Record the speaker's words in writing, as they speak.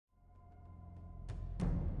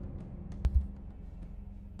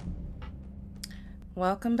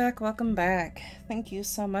Welcome back, welcome back. Thank you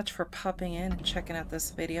so much for popping in and checking out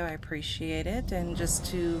this video. I appreciate it. And just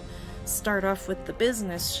to start off with the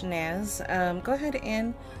business schnaz, go ahead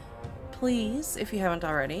and please, if you haven't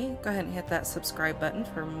already, go ahead and hit that subscribe button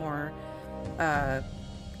for more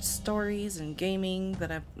stories and gaming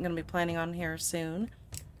that I'm going to be planning on here soon.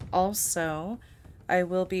 Also, I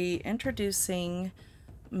will be introducing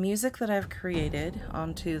music that I've created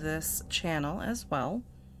onto this channel as well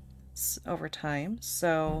over time,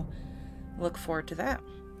 so look forward to that.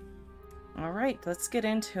 All right, let's get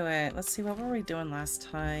into it. Let's see, what were we doing last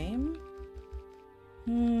time?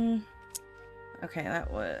 Okay, that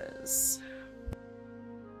was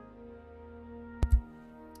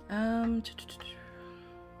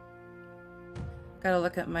gotta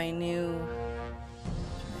look at my new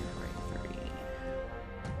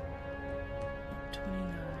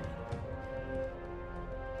 29.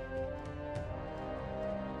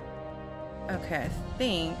 Okay, I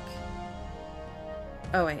think...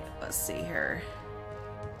 Oh wait, let's see here.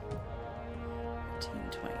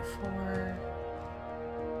 1324.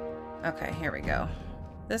 Okay, here we go.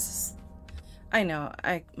 This is... I know,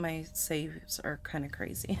 my saves are kind of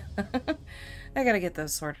crazy. I gotta get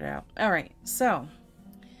those sorted out. Alright, so...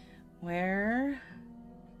 Where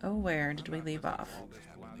did we leave off?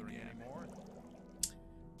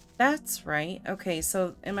 That's right. Okay,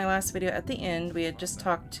 so in my last video at the end, we had just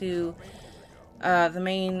talked to the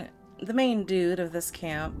main dude of this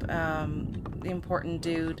camp, the important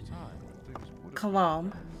dude,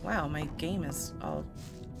 Kalam. Wow, my game is all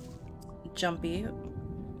jumpy.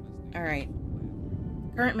 Alright.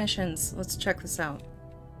 Current missions. Let's check this out.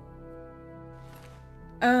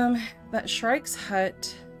 That Shrike's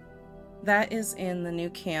Hut, that is in the new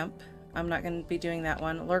camp. I'm not going to be doing that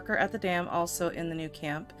one. Lurker at the Dam, also in the new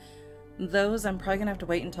camp. Those I'm probably going to have to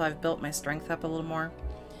wait until I've built my strength up a little more.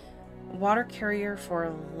 Water carrier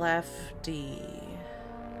for Lefty.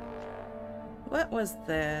 What was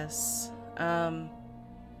this? Oh,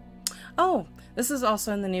 this is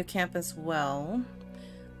also in the new camp as well.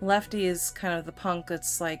 Lefty is kind of the punk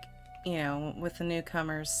that's like, you know, with the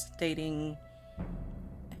newcomers stating,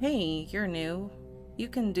 hey, you're new. You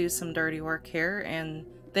can do some dirty work here, and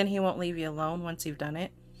then he won't leave you alone once you've done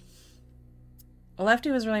it.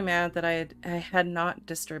 Lefty was really mad that I had not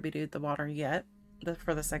distributed the water yet.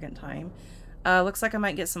 For the second time. Looks like I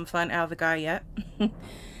might get some fun out of the guy yet.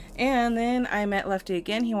 And then I met Lefty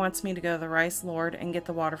again. He wants me to go to the Rice Lord and get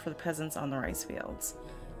the water for the peasants on the rice fields.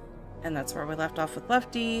 And that's where we left off with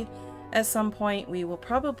Lefty. At some point we will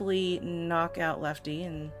probably knock out Lefty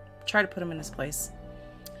and try to put him in his place.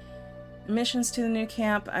 Missions to the new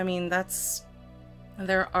camp. I mean,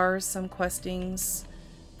 there are some questings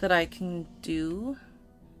that I can do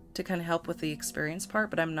to kind of help with the experience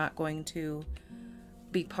part, but I'm not going to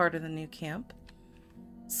be part of the new camp.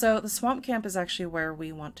 So the swamp camp is actually where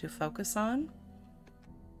we want to focus on.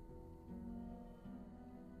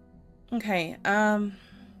 Okay,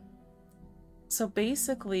 so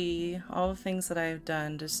basically all the things that I've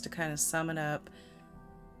done, just to kind of sum it up,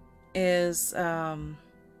 is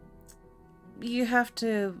you have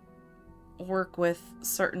to work with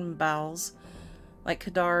certain bowels like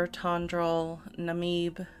Kadar, Tondrol,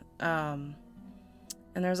 Namib,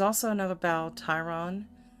 and there's also another bow, Tyron.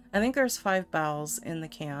 I think there's 5 bows in the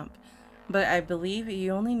camp, but I believe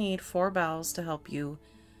you only need 4 bows to help you,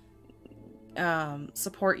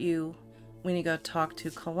 support you when you go talk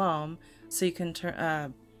to Kalam, so you can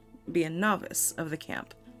be a novice of the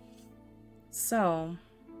camp. So,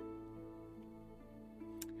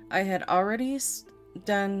 I had already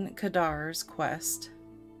done Kadar's quest.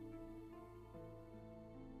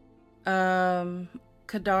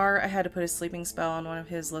 Kadar, I had to put a sleeping spell on one of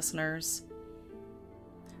his listeners.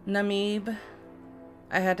 Namib,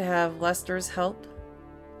 I had to have Lester's help.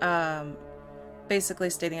 Basically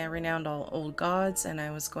stating I renowned all old gods and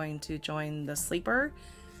I was going to join the sleeper.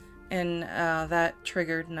 And that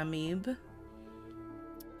triggered Namib.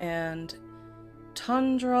 And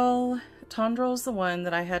Tondrol's the one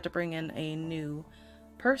that I had to bring in a new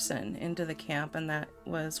person into the camp, and that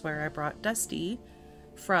was where I brought Dusty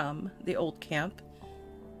from the old camp.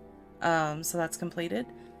 So that's completed.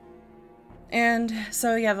 And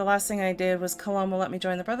so yeah, the last thing I did was Kalam will let me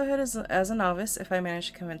join the Brotherhood as a novice if I manage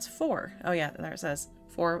to convince 4. Oh yeah, there it says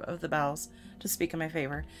 4 of the bows to speak in my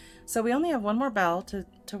favor. So we only have 1 more bow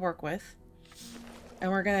to work with. And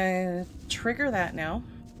we're gonna trigger that now.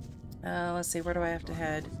 Let's see, where do I have to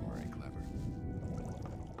head?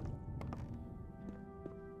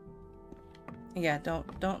 Yeah,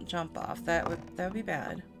 don't jump off. That would be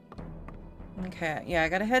bad. Okay, yeah, I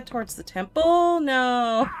gotta head towards the temple.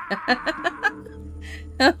 No.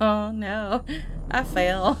 Oh, no. I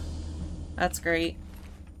fail. That's great.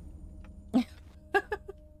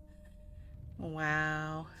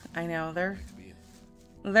 Wow. I know,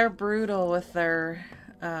 they're brutal with their,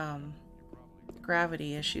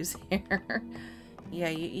 gravity issues here. Yeah,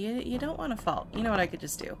 you don't want to fall. You know what I could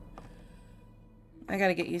just do? I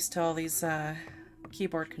gotta get used to all these,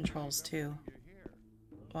 keyboard controls, too,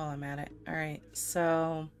 while I'm at it. Alright,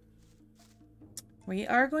 so we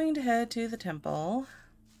are going to head to the temple.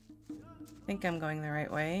 I think I'm going the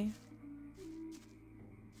right way.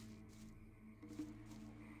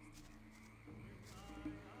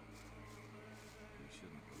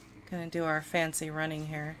 Gonna do our fancy running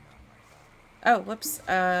here. Oh, whoops.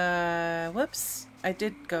 Whoops. I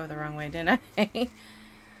did go the wrong way, didn't I?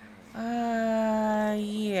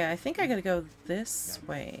 Yeah, I think I gotta go this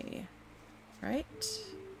way. Right?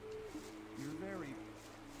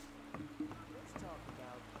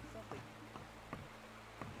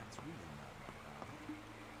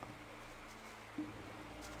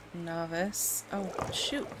 Novice. Oh,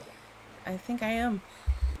 shoot. I think I am.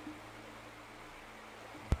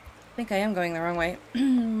 I think I am going the wrong way.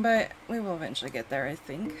 But we will eventually get there, I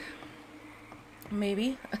think.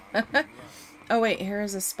 Maybe. Oh, wait. Here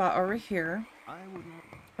is a spot over here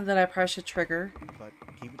that I probably should trigger.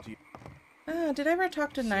 Did I ever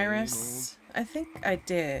talk to Nyrus? I think I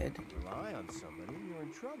did.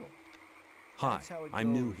 Hi,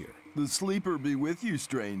 I'm new here. The sleeper be with you,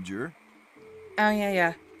 stranger. Oh,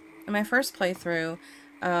 yeah. In my first playthrough,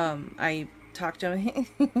 I talked to him.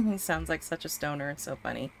 He sounds like such a stoner. It's so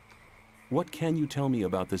funny. What can you tell me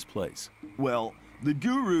about this place? Well, the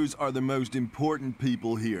gurus are the most important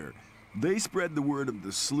people here. They spread the word of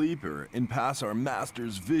the sleeper and pass our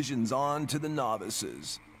master's visions on to the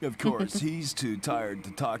novices. Of course, he's too tired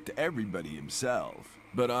to talk to everybody himself.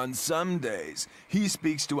 But on some days, he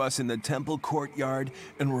speaks to us in the temple courtyard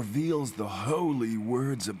and reveals the holy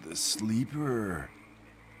words of the sleeper.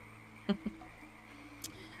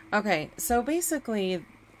 Okay, so basically,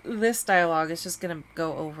 this dialogue is just gonna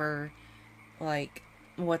go over, like,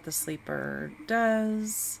 what the sleeper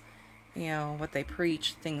does, you know, what they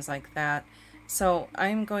preach, things like that. So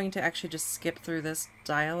I'm going to actually just skip through this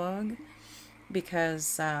dialogue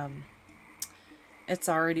because it's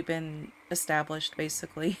already been established,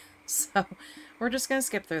 basically. So we're just gonna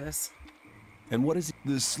skip through this. And what is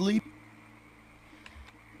the sleep?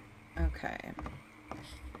 Okay.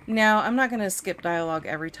 Now, I'm not going to skip dialogue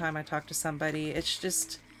every time I talk to somebody. It's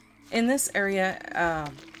just, in this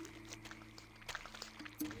area,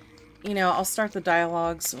 you know, I'll start the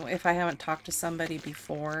dialogues if I haven't talked to somebody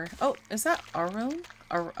before. Oh, is that Arun?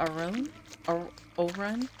 Arun?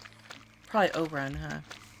 Orun? Probably Orun,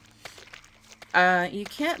 huh? You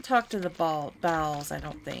can't talk to the Bowls, I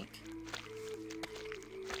don't think.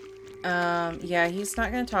 Yeah, he's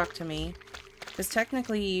not going to talk to me. Because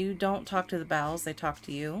technically you don't talk to the Bowls, they talk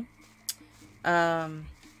to you. Gorim,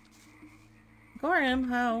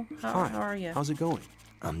 how are you? How's it going?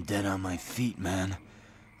 I'm dead on my feet, man.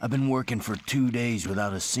 I've been working for 2 days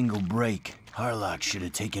without a single break. Harlock should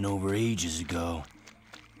have taken over ages ago.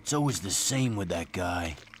 It's always the same with that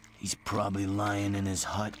guy. He's probably lying in his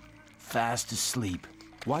hut, fast asleep.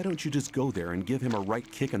 Why don't you just go there and give him a right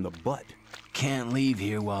kick in the butt? Can't leave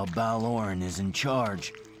here while Balorn is in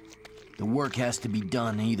charge. The work has to be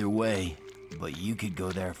done either way, but you could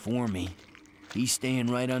go there for me. He's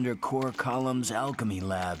staying right under Core Column's alchemy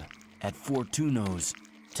lab at Fortuno's.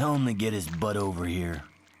 Tell him to get his butt over here.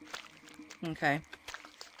 Okay.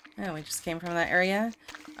 Yeah, we just came from that area.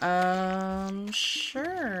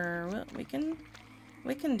 Sure. Well, we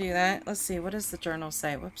can do that. Let's see. What does the journal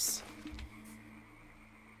say? Whoops.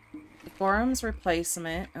 Gorham's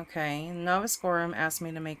replacement. Okay. Novice Gorham asked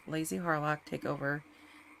me to make Lazy Harlock take over.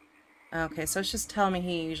 Okay, so it's just telling me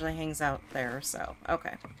he usually hangs out there, so,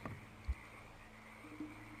 okay.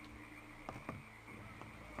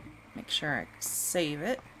 Make sure I save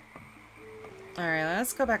it. Alright,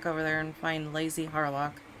 let's go back over there and find Lazy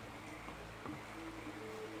Harlock.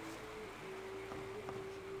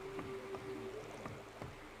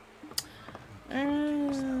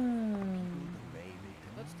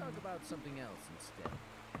 Let's talk about something else instead.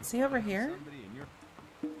 Is he over here?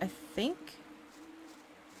 I think.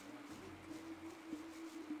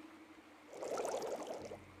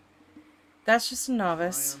 That's just a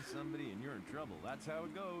novice. Rely on somebody and you're in trouble. That's how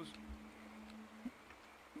it goes.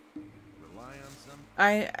 Rely on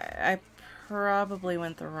somebody. I probably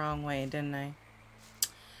went the wrong way, didn't I?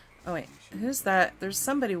 Oh wait, who's that? There's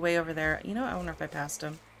somebody way over there. You know, I wonder if I passed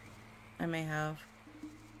him. I may have.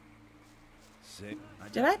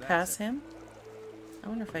 Did I pass him? I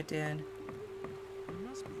wonder if I did.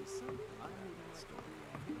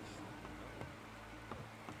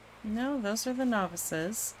 No, those are the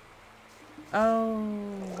novices. Oh,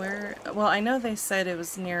 where... Well, I know they said it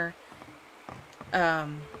was near, the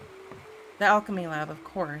alchemy lab, of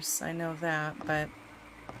course. I know that, but...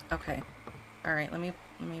 Okay. Alright, let me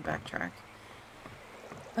backtrack.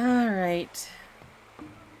 Alright.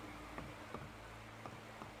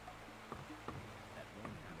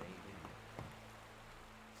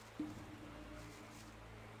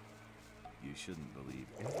 You shouldn't believe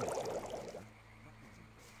anything.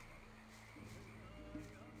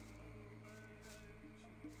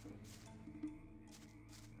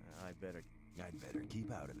 I'd better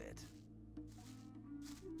keep out of it.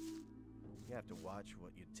 You have to watch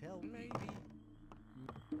what you tell me.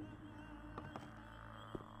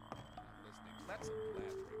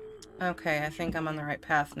 Okay, I think I'm on the right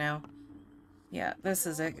path now. Yeah, this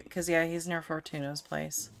is it. Because, yeah, he's near Fortuno's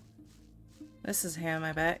place. This is him,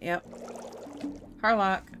 I bet. Yep.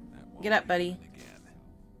 Harlock, get up, buddy.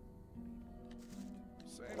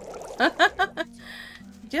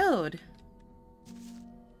 Dude.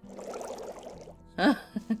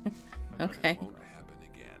 Okay.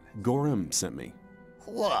 Gorham sent me.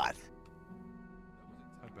 What?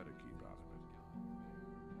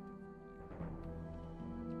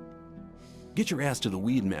 Get your ass to the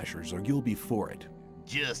weed mashers or you'll be for it.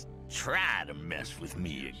 Just try to mess with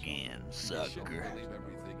me again, sucker.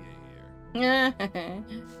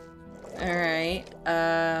 Alright,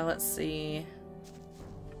 let's see.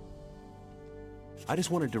 I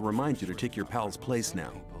just wanted to remind you to take your pal's place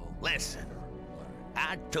now. Listen,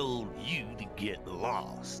 I told you to get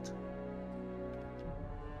lost.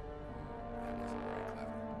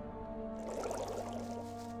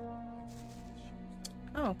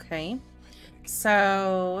 Okay.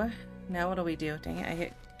 So, now what do we do? Dang it, I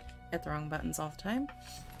hit the wrong buttons all the time.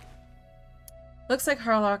 Looks like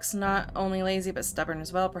Harlock's not only lazy but stubborn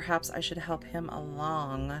as well. Perhaps I should help him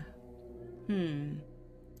along.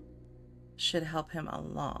 Should help him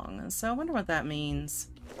along. So I wonder what that means.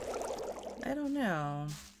 I don't know.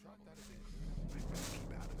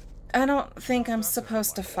 I don't think I'm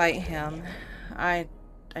supposed to fight him. I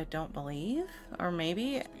don't believe. Or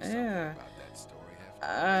maybe.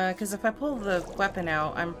 Because if I pull the weapon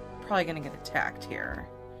out, I'm probably gonna get attacked here.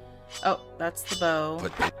 Oh, that's the bow.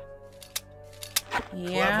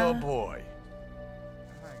 Yeah. Clever boy.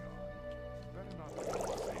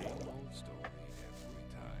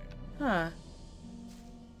 Huh.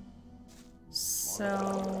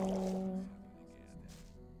 So...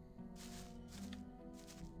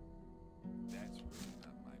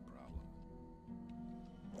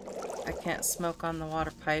 I can't smoke on the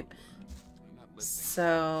water pipe.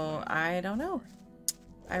 So, I don't know.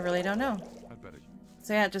 I really don't know.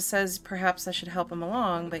 So yeah, it just says perhaps I should help him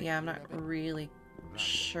along, but yeah, I'm not really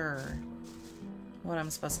sure what I'm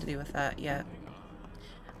supposed to do with that yet.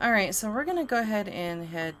 Alright, so we're gonna go ahead and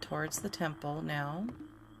head towards the temple now.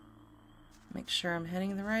 Make sure I'm heading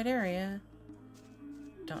in the right area.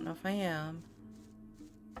 Don't know if I am.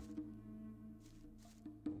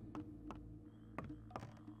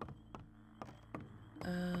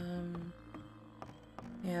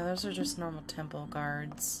 Yeah, those are just normal temple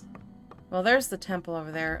guards. Well, there's the temple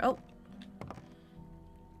over there. Oh!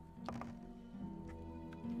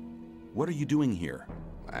 What are you doing here?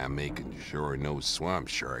 I'm making sure no swamp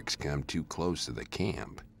sharks come too close to the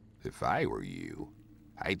camp. If I were you,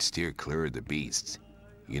 I'd steer clear of the beasts.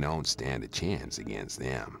 You don't stand a chance against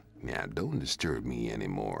them. Now, don't disturb me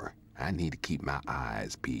anymore. I need to keep my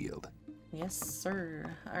eyes peeled. Yes,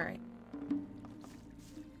 sir. Alright.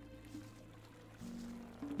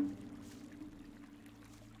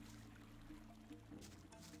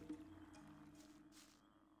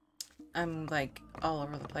 I'm like all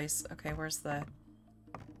over the place. Okay, where's the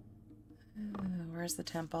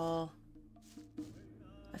temple?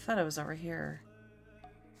 I thought it was over here.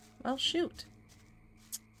 Well, shoot.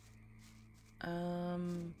 Oh,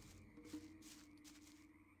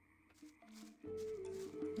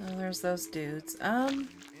 there's those dudes. Oh,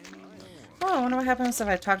 I wonder what happens if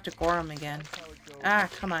I talk to Gorham again. Ah,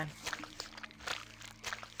 come on.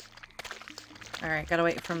 Alright, gotta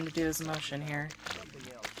wait for him to do his motion here.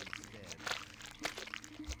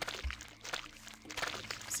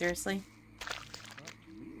 Seriously?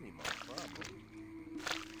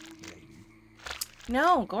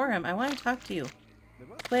 No, Gorham, I want to talk to you.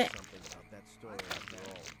 Quit.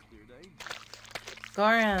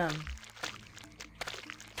 Gorham.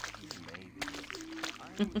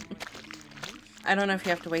 I don't know if you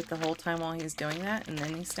have to wait the whole time while he's doing that, and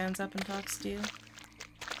then he stands up and talks to you.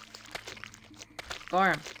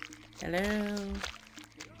 Gorham. Hello.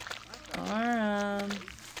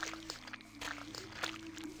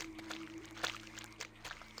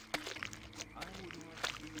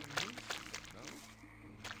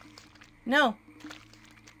 No.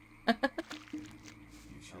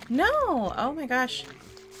 No! Oh my gosh.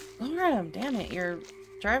 Gorham, damn it. You're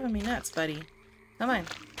driving me nuts, buddy. Come on.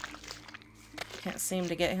 Can't seem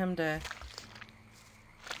to get him to...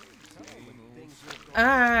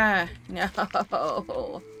 Ah! No!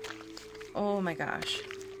 Oh my gosh.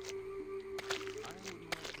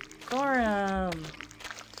 Gorham!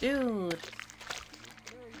 Dude!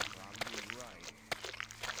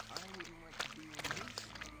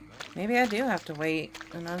 Maybe I do have to wait,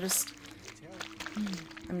 and I'll just...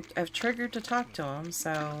 I've triggered to talk to him,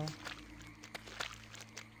 so...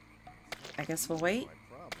 I guess we'll wait.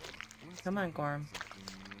 Come on, Gorham.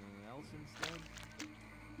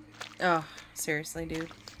 Oh, seriously, dude.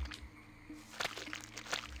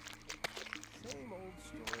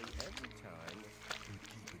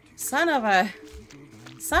 Son of a...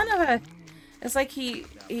 Son of a... It's like he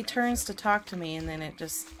turns to talk to me and then it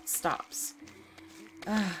just stops.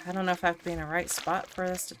 I don't know if I have to be in the right spot for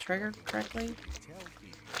this to trigger correctly.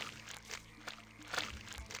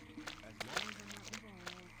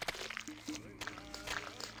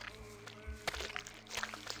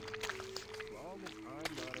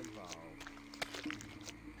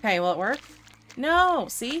 Okay, will it work? No!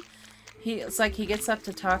 See? It's like he gets up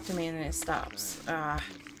to talk to me and then it stops.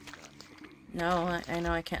 No, I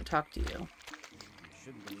know I can't talk to you.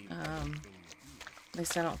 At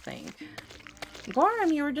least I don't think.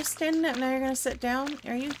 Gorham, you were just standing up, now you're gonna sit down?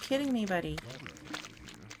 Are you kidding me, buddy?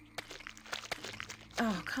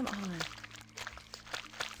 Oh, come on.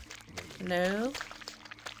 No.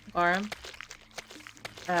 Gorham.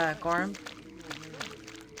 Gorham.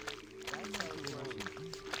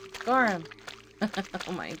 Gorham.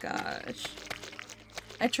 Oh my gosh.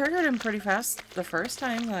 I triggered him pretty fast the first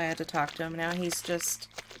time that I had to talk to him. Now he's just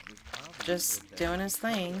doing his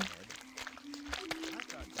thing.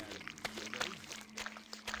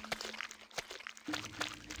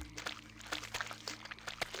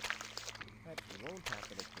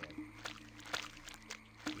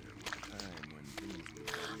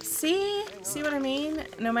 See what I mean?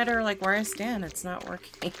 No matter like where I stand, it's not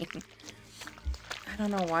working. I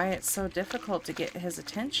don't know why it's so difficult to get his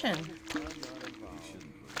attention.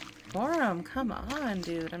 Gorham, come on,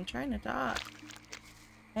 dude. I'm trying to talk.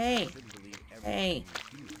 Hey. Hey.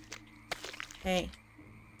 Hey.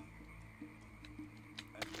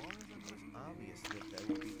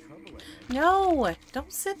 No!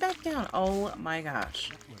 Don't sit back down. Oh my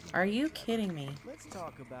gosh. Are you kidding me?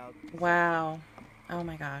 Wow. Oh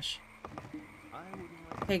my gosh.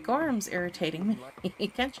 Hey, Gorham's irritating me.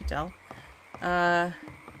 Can't you tell?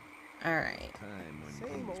 Alright.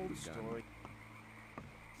 Same old story.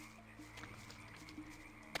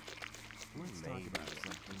 Let's talk about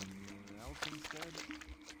something else instead.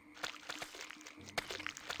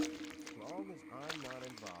 As long as I'm not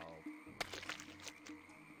involved.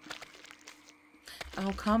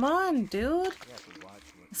 Oh, come on, dude.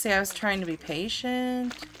 See, I was trying to be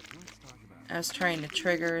patient. I was trying to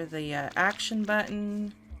trigger the action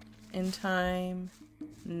button in time.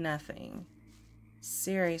 Nothing.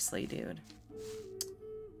 Seriously, dude.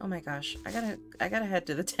 Oh my gosh. I gotta head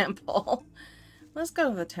to the temple. Let's go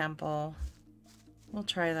to the temple. We'll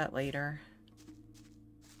try that later.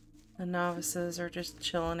 The novices are just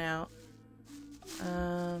chilling out.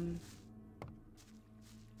 Of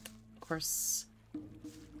course,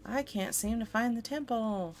 I can't seem to find the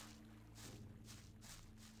temple.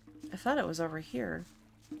 I thought it was over here.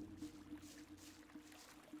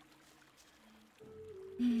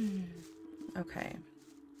 Okay.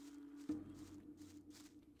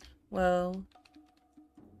 Well.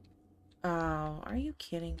 Oh, are you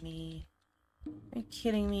kidding me? Are you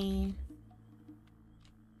kidding me?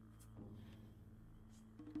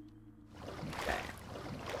 Okay.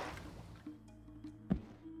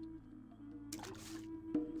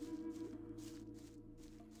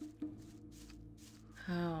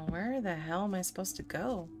 Oh, where the hell am I supposed to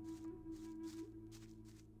go?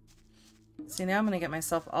 See, now I'm gonna get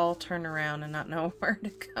myself all turned around and not know where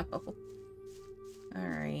to go.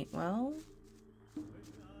 Alright, well...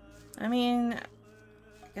 I mean...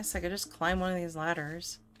 I guess I could just climb one of these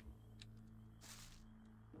ladders.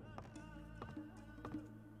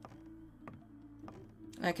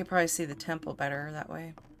 I could probably see the temple better that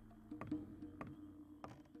way.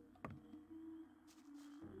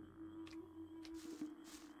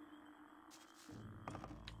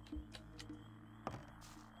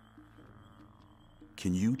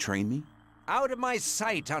 Can you train me? Out of my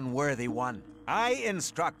sight, unworthy one. I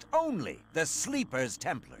instruct only the Sleeper's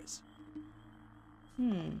Templars.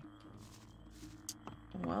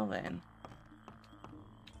 Well then.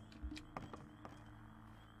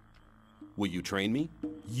 Will you train me?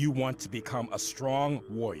 You want to become a strong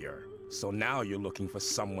warrior, so now you're looking for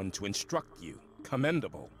someone to instruct you.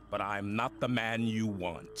 Commendable, but I'm not the man you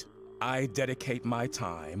want. I dedicate my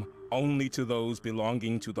time only to those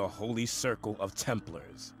belonging to the Holy Circle of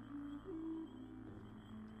Templars.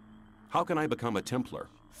 How can I become a Templar?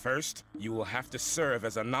 First, you will have to serve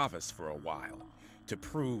as a novice for a while to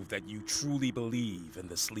prove that you truly believe in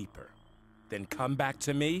the Sleeper. Then come back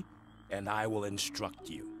to me, and I will instruct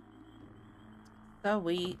you.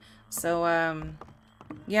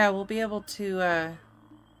 Yeah, we'll be able to,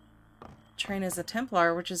 train as a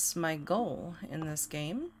Templar, which is my goal in this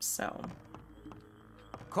game, so...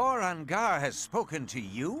 Korangar has spoken to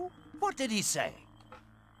you? What did he say?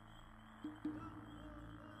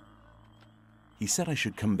 He said I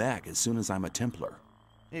should come back as soon as I'm a Templar.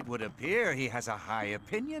 It would appear he has a high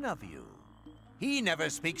opinion of you. He never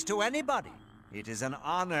speaks to anybody. It is an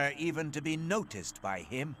honor even to be noticed by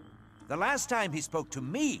him. The last time he spoke to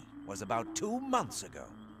me was about 2 months ago.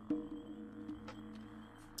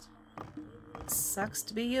 Sucks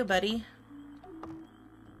to be you, buddy.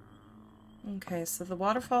 Okay, so the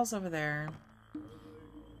waterfall's over there.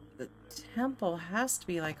 The temple has to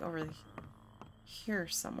be, like, over here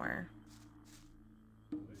somewhere.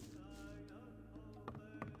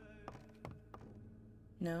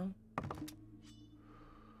 No?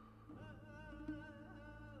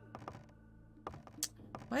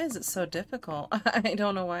 Why is it so difficult? I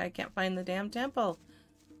don't know why I can't find the damn temple.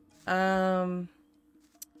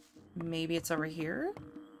 Maybe it's over here?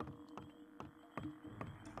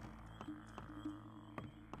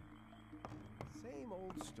 Same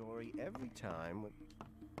old story every time.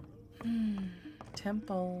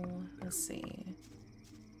 Temple. Let's see.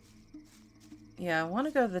 Yeah, I want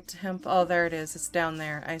to go to the temple. Oh, there it is. It's down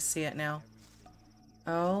there. I see it now.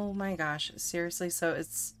 Oh my gosh. Seriously? So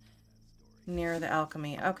it's near the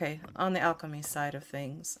alchemy. Okay, on the alchemy side of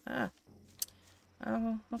things.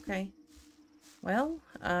 Oh, okay. Well,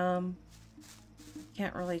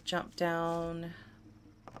 can't really jump down.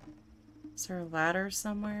 Is there a ladder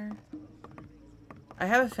somewhere? I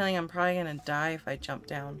have a feeling I'm probably gonna die if I jump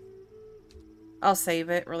down. I'll save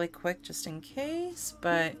it really quick just in case,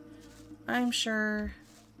 but I'm sure...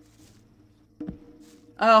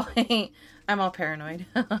 Oh, I'm all paranoid.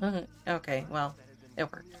 Okay, well,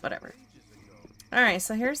 it worked. Whatever. Alright,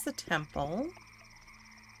 so here's the temple.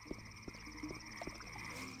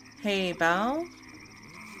 Hey, Bao.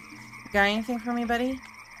 Got anything for me, buddy?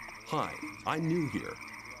 Hi, I'm new here.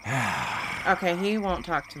 Okay, he won't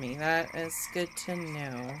talk to me. That is good to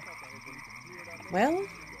know. Well,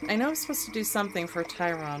 I know I'm supposed to do something for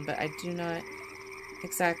Tyron, but I do not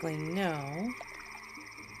exactly know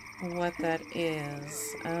what that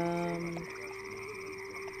is.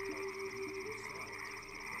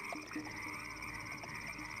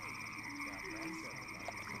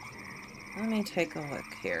 Let me take a look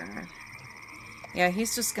here. Yeah,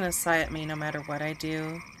 he's just gonna sigh at me no matter what I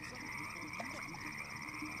do.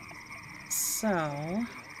 So...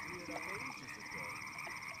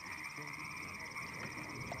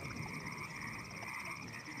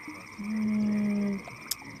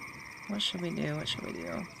 what should we do? What should we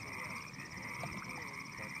do?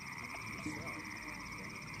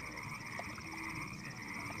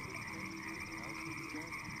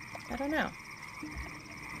 I don't know.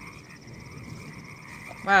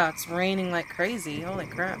 Wow, it's raining like crazy. Holy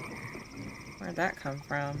crap. Where'd that come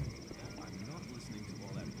from?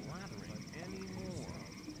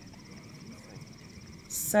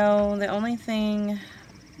 So, the only thing...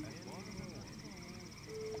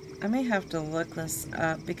 I may have to look this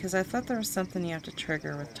up because I thought there was something you have to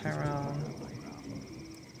trigger with Tyrone.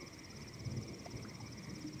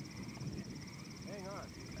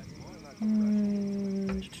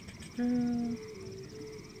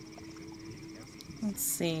 Let's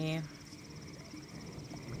see.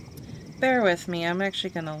 Bear with me, I'm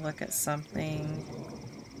actually going to look at something.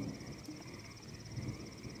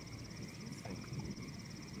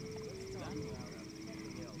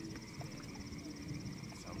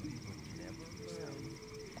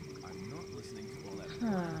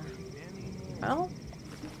 Well,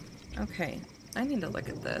 okay, I need to look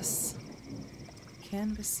at this.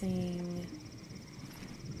 Canvassing.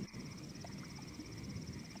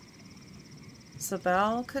 So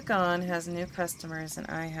Bal Kagan has new customers and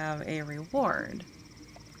I have a reward.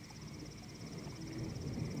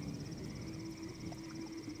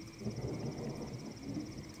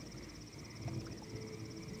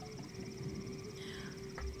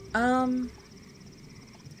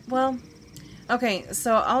 Well, okay,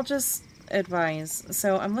 so I'll just advise.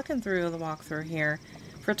 So I'm looking through the walkthrough here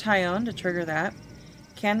for Tyone to trigger that.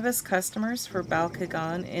 Canvas customers for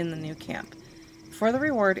Balkagon in the new camp. For the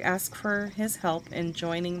reward, ask for his help in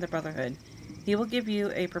joining the Brotherhood. He will give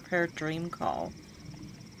you a prepared dream call.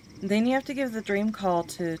 Then you have to give the dream call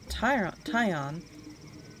to Tyon,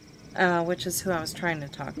 which is who I was trying to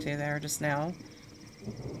talk to there just now.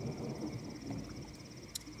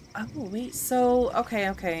 Oh, wait, so, okay.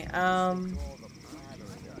 Tyon.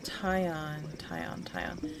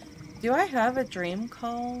 Do I have a dream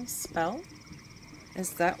call spell?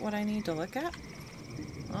 Is that what I need to look at?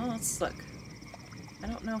 Oh, let's look. I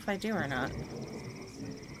don't know if I do or not.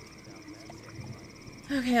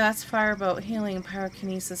 Okay, that's Firebolt, Healing,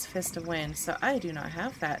 Pyrokinesis, Fist of Wind. So I do not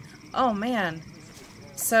have that. Oh, man.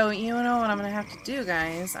 So, you know what I'm going to have to do,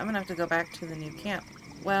 guys? I'm going to have to go back to the new camp.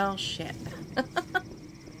 Well, shit.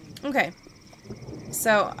 Okay.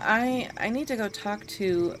 So, I need to go talk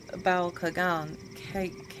to Balkagon.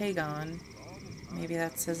 Kagon. Maybe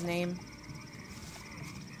that's his name.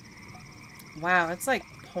 Wow, it's like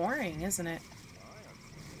pouring, isn't it?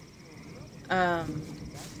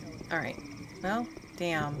 Alright. Well,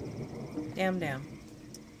 damn.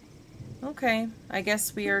 Okay, I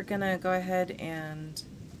guess we are gonna go ahead and...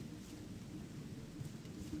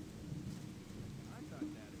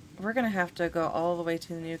 We're gonna have to go all the way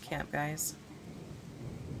to the new camp, guys.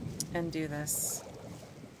 And do this.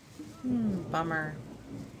 Bummer.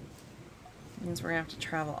 Means we're gonna have to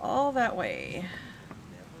travel all that way.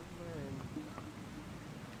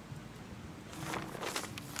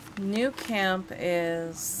 New camp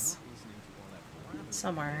is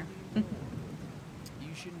somewhere. You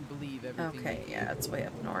shouldn't believe everything. Okay, yeah, it's way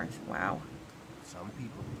up north. Wow. Some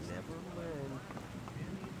people never learn.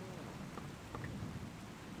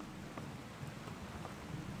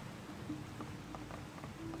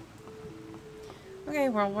 Okay,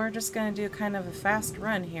 well, we're just gonna do kind of a fast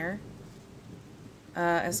run here.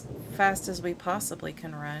 As fast as we possibly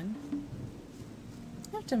can run.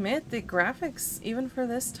 I have to admit, the graphics, even for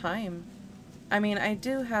this time, I mean, I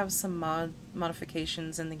do have some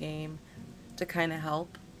modifications in the game to kind of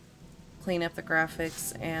help clean up the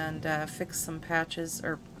graphics and fix some patches,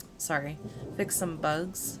 or, sorry, fix some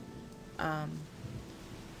bugs.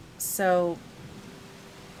 So,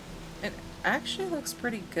 it actually looks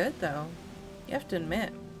pretty good, though. You have to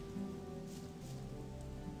admit.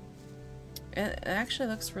 It actually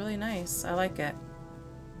looks really nice. I like it.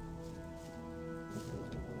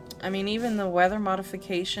 I mean, even the weather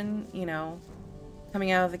modification, you know,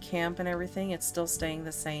 coming out of the camp and everything, it's still staying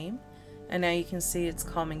the same. And now you can see it's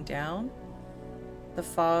calming down. The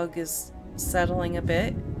fog is settling a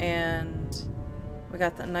bit, and we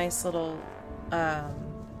got the nice little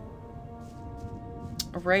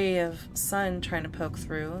ray of sun trying to poke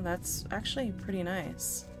through. That's actually pretty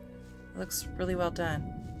nice. It looks really well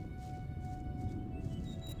done.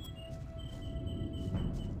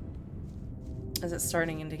 Is it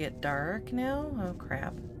starting to get dark now? Oh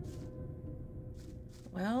crap.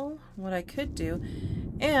 Well, what I could do,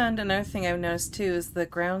 and another thing I've noticed too is the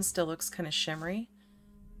ground still looks kind of shimmery.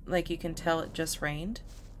 Like you can tell it just rained.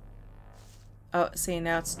 Oh, see,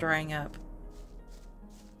 now it's drying up.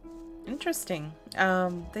 Interesting.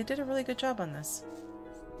 They did a really good job on this.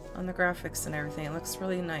 On the graphics and everything. It looks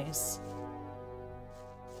really nice.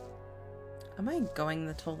 Am I going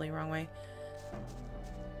the totally wrong way?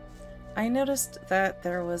 I noticed that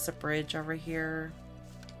there was a bridge over here.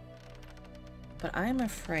 But I'm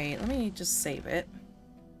afraid... Let me just save it.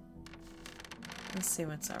 Let's see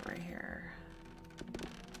what's over here.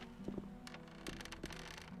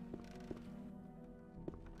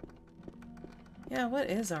 Yeah, what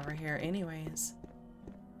is over here anyways?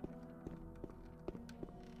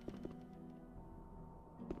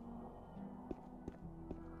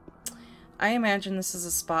 I imagine this is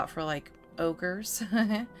a spot for like ogres.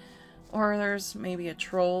 Or there's maybe a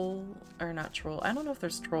troll, or not troll. I don't know if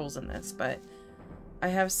there's trolls in this, but I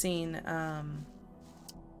have seen,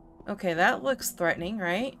 okay, that looks threatening,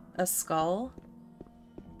 right? A skull.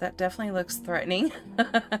 That definitely looks threatening.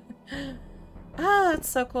 Ah, that's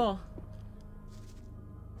so cool.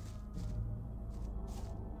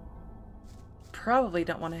 Probably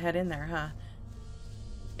don't want to head in there, huh?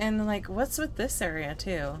 And like, what's with this area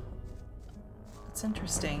too? It's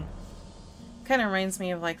interesting. Kind of reminds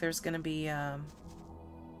me of like there's gonna be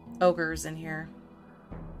ogres in here.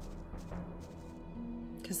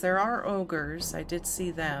 Because there are ogres. I did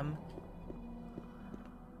see them.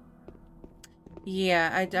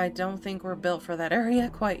 Yeah, I don't think we're built for that area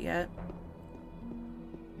quite yet.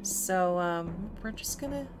 So, we're just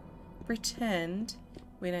gonna pretend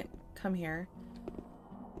we didn't come here.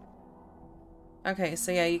 Okay,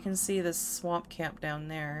 so yeah, you can see this swamp camp down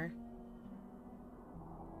there.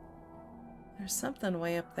 There's something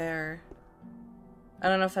way up there. I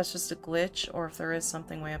don't know if that's just a glitch or if there is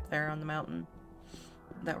something way up there on the mountain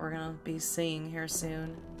that we're gonna be seeing here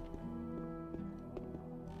soon.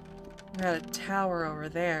 We got a tower over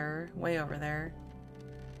there, way over there.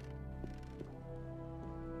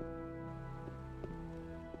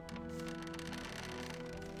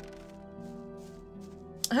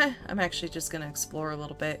 I'm actually just gonna explore a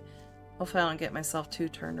little bit. Hopefully I don't get myself too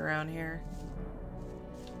turned around here.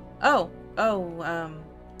 Oh,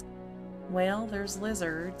 well, there's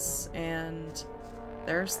lizards, and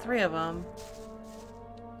there's 3 of them.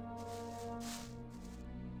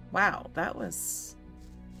 Wow, that was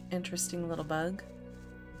interesting little bug.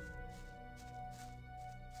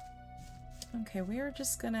 Okay, we are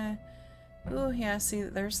just gonna... Ooh, yeah, see,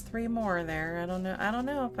 there's 3 more there. I don't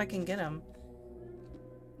know if I can get them.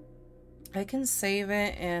 I can save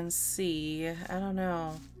it and see. I don't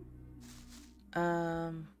know.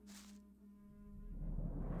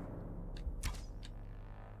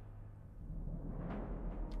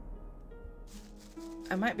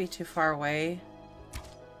 I might be too far away.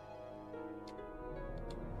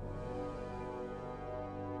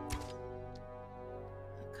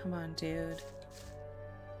 Come on, dude.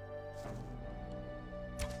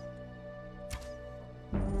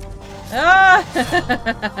 Ah!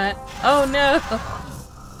 Oh no!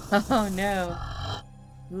 Oh no.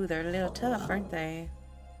 Ooh, they're a little tough, aren't they?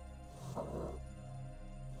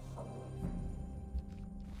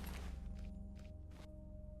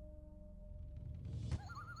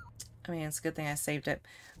 I mean, it's a good thing I saved it.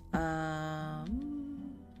 How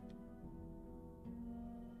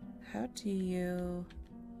do you...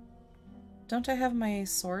 Don't I have my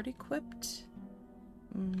sword equipped?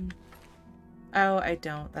 Oh, I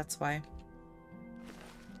don't. That's why.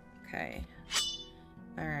 Okay.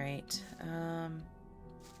 Alright.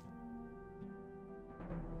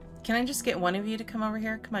 Can I just get one of you to come over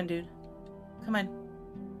here? Come on, dude. Come on.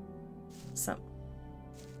 So...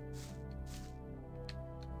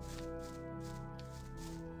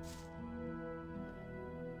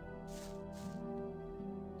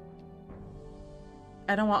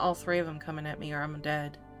 I don't want all 3 of them coming at me or I'm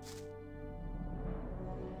dead.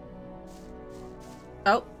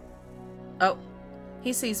 Oh. Oh.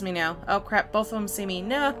 He sees me now. Oh crap, both of them see me.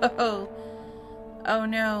 No! Oh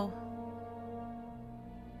no.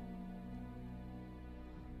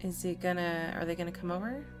 Is he gonna... Are they gonna come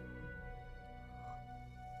over?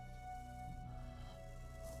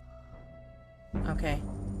 Okay.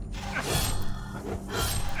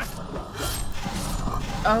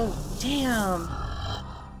 Oh, damn!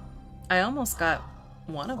 I almost got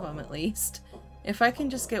one of them at least. If I can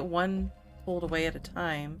just get one pulled away at a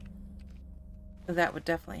time, that would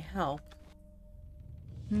definitely help.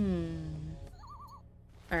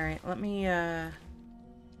 Alright, let me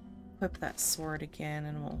equip that sword again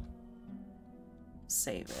and we'll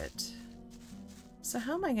save it. So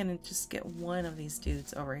how am I gonna just get one of these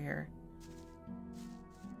dudes over here?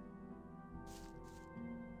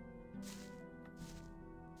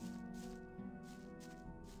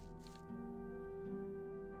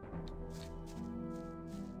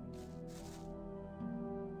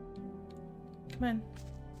 Come on.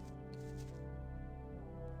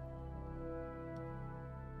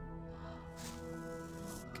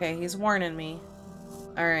 Okay, he's warning me.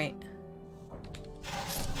 Alright.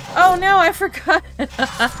 Oh no, I forgot! I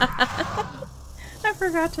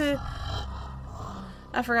forgot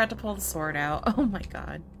to pull the sword out. Oh my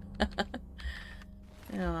god.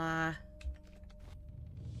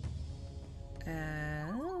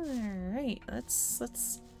 Alright, let's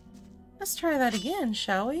try that again,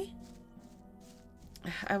 shall we?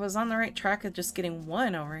 I was on the right track of just getting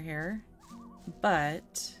one over here,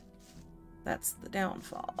 but that's the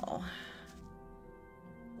downfall.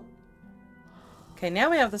 Okay, now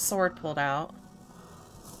we have the sword pulled out.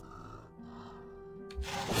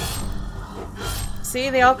 See,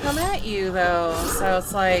 they all come at you, though, so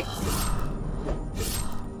it's like...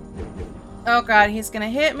 Oh god, he's gonna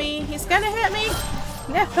hit me! He's gonna hit me!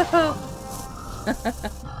 No!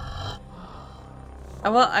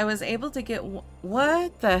 Well, I was able to get...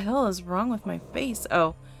 What the hell is wrong with my face?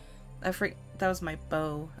 Oh, that was my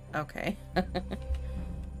bow. Okay.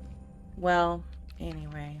 Well,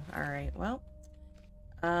 anyway. Alright, well.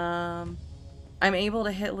 I'm able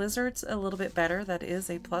to hit lizards a little bit better. That is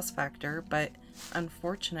a plus factor, but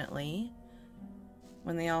unfortunately,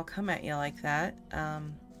 when they all come at you like that,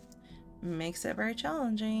 makes it very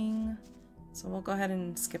challenging. So we'll go ahead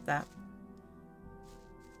and skip that.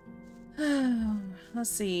 Let's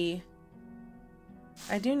see.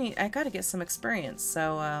 I gotta get some experience,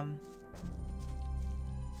 so,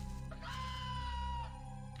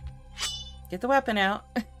 Get the weapon out.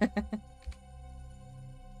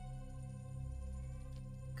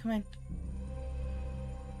 Come on.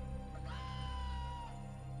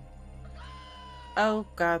 Oh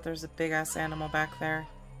god, there's a big ass animal back there.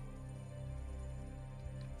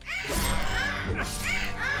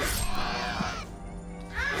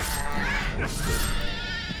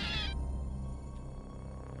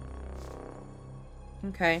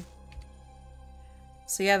 Okay.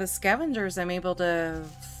 So yeah, the scavengers I'm able to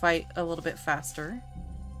fight a little bit faster.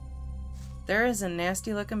 There is a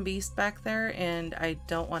nasty looking beast back there and I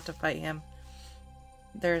don't want to fight him.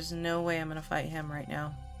 There's no way I'm gonna fight him right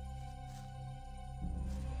now.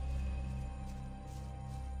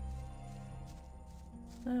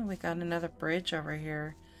 Oh, we got another bridge over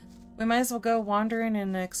here. We might as well go wandering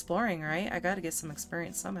and exploring, right? I gotta get some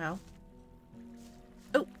experience somehow.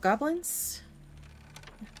 Oh, goblins?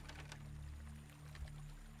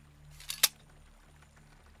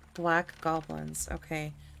 Black goblins.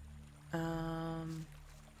 Okay.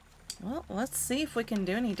 Well, let's see if we can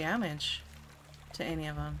do any damage to any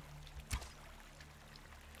of them.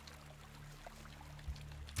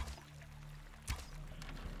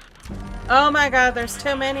 Oh my god, there's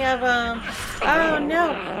too many of them. Oh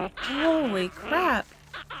no. Holy crap.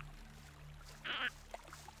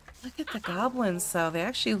 Look at the goblins though. They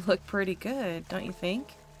actually look pretty good, don't you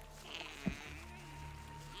think?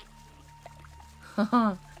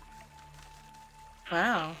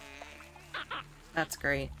 Wow. That's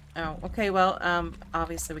great. Oh, okay, well,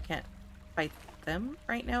 obviously we can't fight them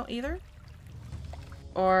right now either.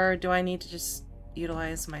 Or do I need to just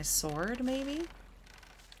utilize my sword, maybe?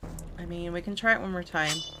 I mean, we can try it one more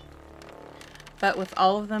time. But with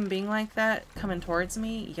all of them being like that, coming towards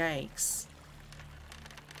me, yikes.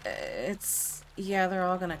 Yeah, they're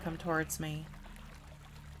all gonna come towards me.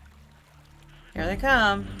 Here they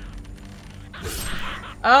come.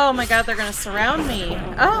 Oh my god, they're gonna surround me.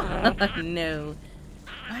 Oh, no.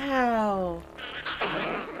 Wow.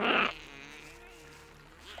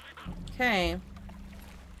 Okay.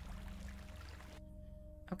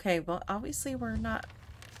 Okay, well, obviously we're not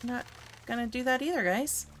gonna do that either,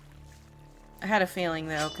 guys. I had a feeling,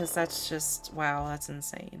 though, because that's just... Wow, that's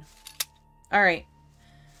insane. Alright.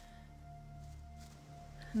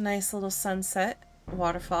 Nice little sunset.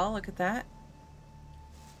 Waterfall, look at that.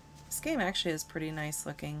 This game actually is pretty nice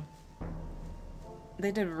looking.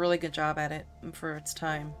 They did a really good job at it for its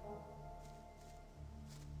time.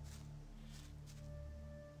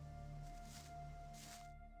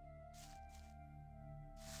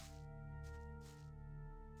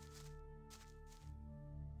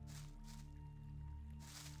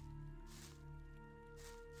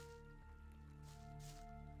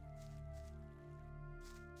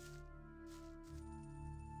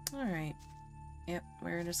 Alright. Yep,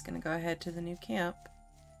 we're just gonna go ahead to the new camp.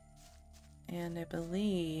 And I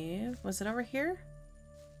believe... Was it over here?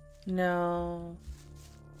 No.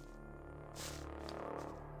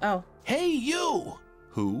 Oh. Hey, you!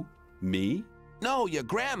 Who? Me? No, your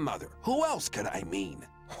grandmother. Who else could I mean?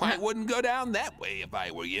 I wouldn't go down that way if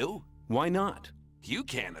I were you. Why not? You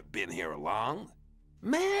can't have been here long.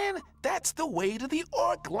 Man, that's the way to the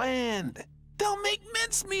Orc land. They'll make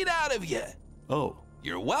mincemeat out of you. Oh.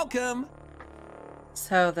 You're welcome.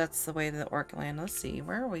 So that's the way to the Orc land. Let's see,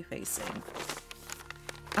 where are we facing?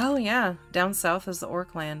 Oh yeah, down south is the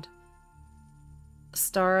Orc land.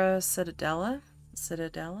 Stara Citadella?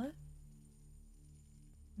 Citadella?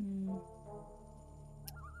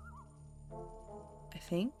 I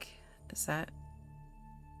think. Is that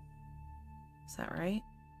right?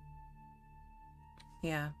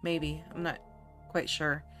 Yeah, maybe. I'm not quite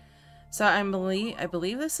sure. So I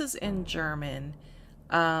believe this is in German.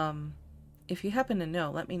 If you happen to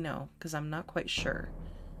know, let me know, because I'm not quite sure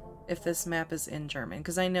if this map is in German.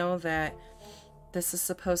 Because I know that this is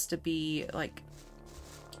supposed to be, like,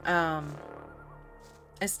 I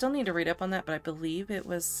still need to read up on that, but I believe it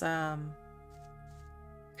was, kind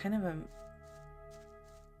of a,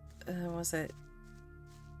 was it,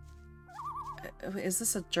 is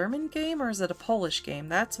this a German game, or is it a Polish game?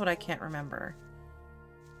 That's what I can't remember.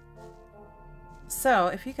 So,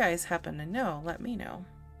 if you guys happen to know, let me know.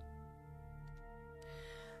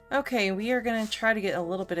 Okay, we are going to try to get a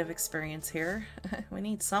little bit of experience here. We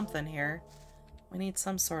need something here. We need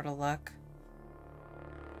some sort of luck.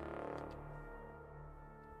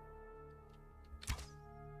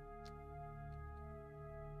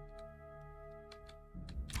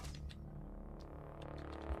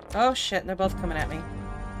 Oh shit, they're both coming at me.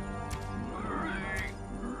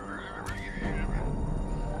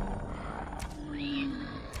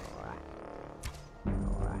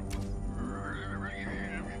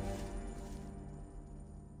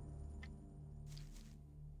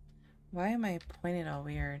 Why am I pointed all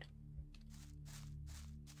weird?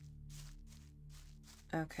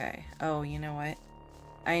 Okay. Oh, you know what?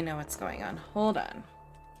 I know what's going on. Hold on.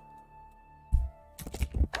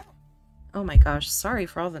 Oh my gosh, sorry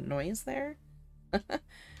for all the noise there.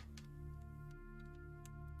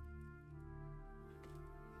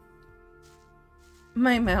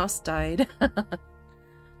 My mouse died.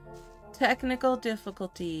 Technical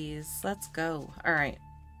difficulties. Let's go. Alright.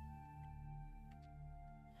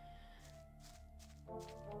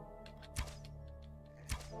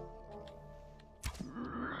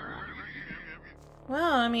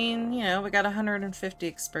 Well, I mean, you know, we got 150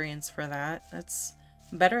 experience for that. That's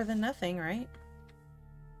better than nothing, right?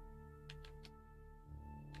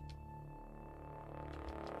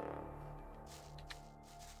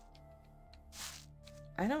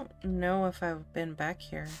 I don't know if I've been back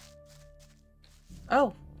here.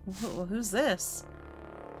 Oh, who's this?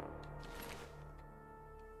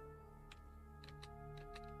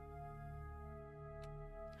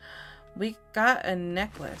 We got a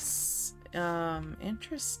necklace.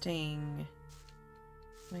 Interesting.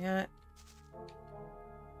 We got...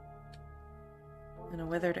 and a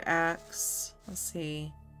withered axe. Let's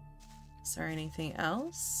see. Is there anything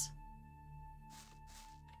else?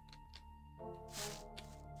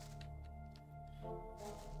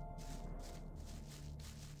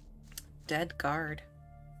 Dead guard.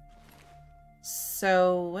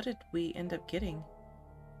 So, what did we end up getting?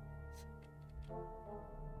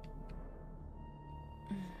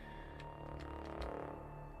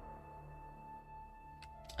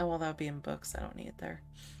 Oh, well, that would be in books. I don't need it there.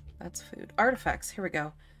 That's food. Artifacts. Here we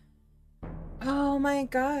go. Oh my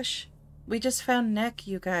gosh. We just found neck,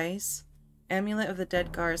 you guys. Amulet of the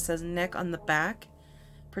Dead Guard says neck on the back.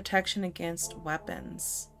 Protection against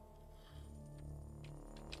weapons.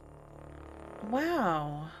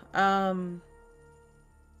 Wow.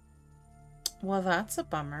 Well, that's a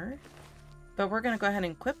bummer. But we're going to go ahead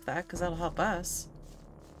and equip that because that'll help us.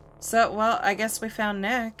 So, well, I guess we found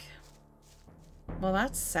neck. Well,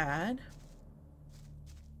 that's sad.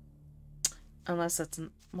 Unless it's...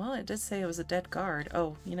 well, it did say it was a dead guard.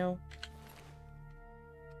 Oh, you know...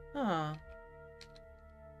 huh.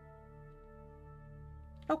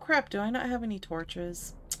 Oh, crap. Do I not have any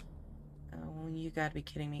torches? Oh, you gotta be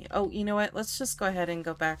kidding me. Oh, you know what? Let's just go ahead and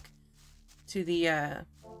go back to the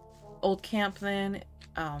old camp then.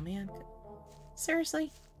 Oh, man.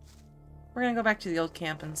 Seriously? We're gonna go back to the old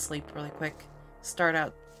camp and sleep really quick. Start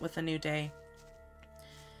out with a new day.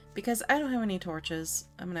 Because I don't have any torches.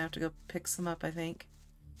 I'm gonna have to go pick some up, I think.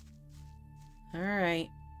 Alright.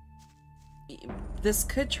 This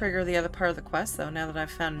could trigger the other part of the quest, though, now that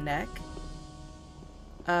I've found neck.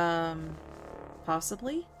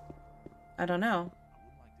 Possibly? I don't know.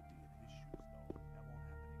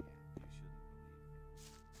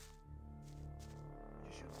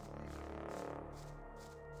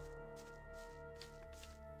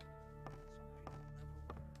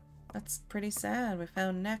 That's pretty sad. We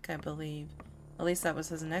found neck, I believe. At least that was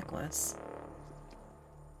his necklace.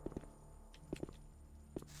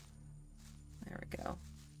 There we go.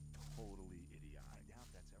 Totally idiotic. I doubt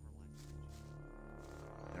that's ever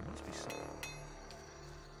like. There must be something.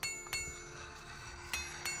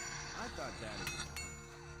 I thought that is.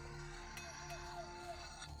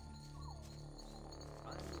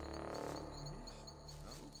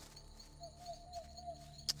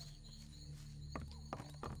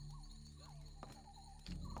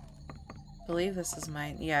 I believe this is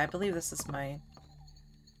mine. Yeah, I believe this is mine.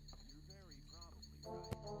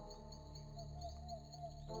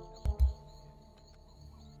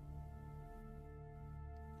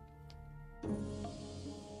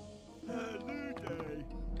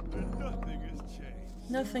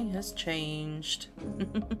 Nothing has changed.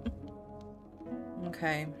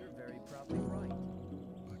 Okay. You're very probably right.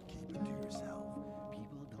 But keep it to yourself.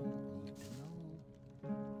 People don't need to know.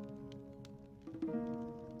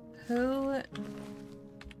 Who...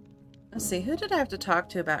 let's see, who did I have to talk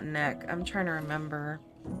to about neck? I'm trying to remember.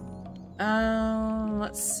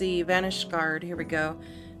 Let's see. Vanished Guard. Here we go.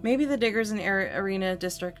 Maybe the diggers in the arena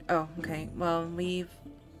district... oh, okay. Well, we've...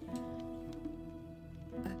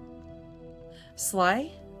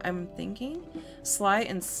 Sly? I'm thinking? Sly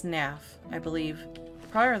and Snaff, I believe.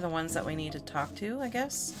 Probably are the ones that we need to talk to, I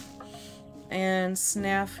guess. And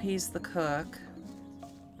Snaff, he's the cook.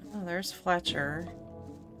 Oh, there's Fletcher.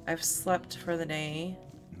 I've slept for the day.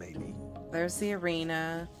 Maybe. There's the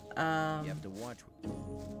arena. You have to watch.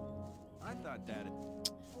 I thought that.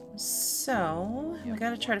 So, we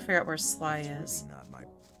gotta try to figure out where Sly is. Not my.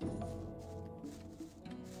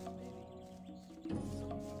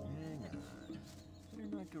 Hang on.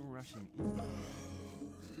 You're not go rushing.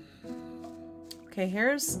 Okay,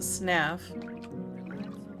 here's Snaff.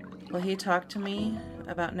 Will he talk to me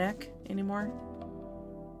about Neck anymore?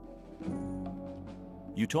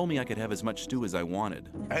 You told me I could have as much stew as I wanted.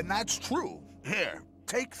 And that's true. Here,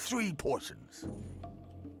 take 3 portions.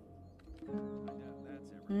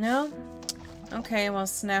 No? Okay, well,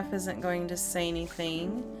 Snaff isn't going to say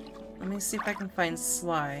anything. Let me see if I can find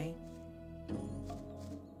Sly.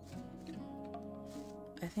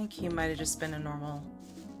 I think he might have just been a normal...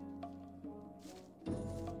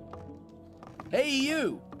 Hey,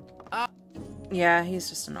 you! Yeah, he's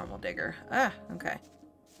just a normal digger. Ah, okay.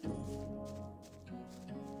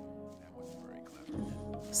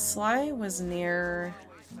 Sly was near...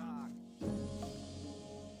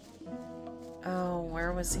 Oh,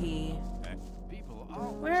 where was he?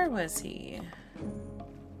 Where was he?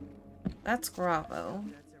 That's Gravo.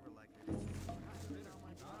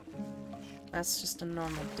 That's just a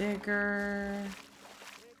normal digger.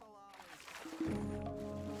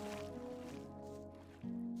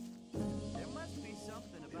 There must be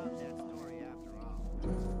something about that story after all.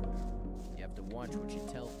 You have to watch what you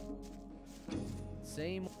tell.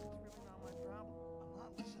 Same.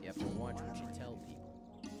 You have to watch what you tell people.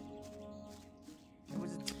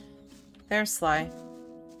 There's Sly.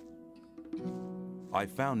 I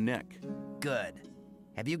found Neck. Good.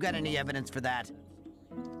 Have you got any evidence for that?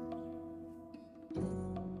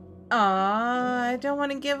 Aw, I don't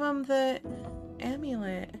want to give him the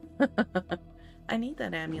amulet. I need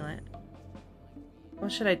that amulet. What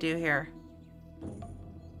should I do here?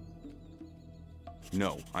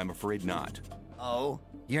 No, I'm afraid not. Oh?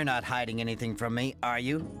 You're not hiding anything from me, are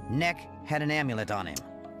you? Neck had an amulet on him.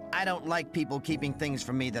 I don't like people keeping things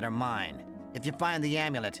from me that are mine. If you find the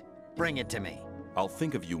amulet, bring it to me. I'll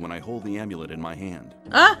think of you when I hold the amulet in my hand.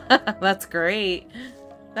 Ah, that's great.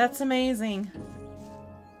 That's amazing.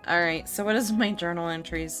 Alright, so what does my journal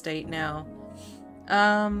entries state now?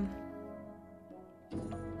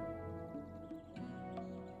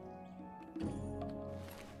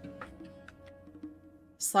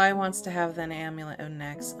 Sly wants to have an amulet of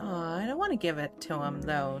next. Aw, I don't want to give it to him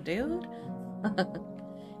though, dude.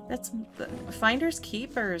 That's finders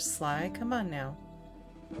keepers, Sly. Come on now.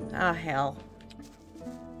 Ah, hell.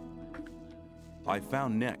 I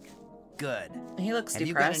found Neck. Good. He looks Have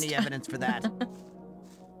depressed. you got any evidence for that?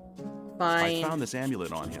 Fine. I found this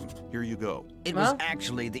amulet on him. Here you go. It was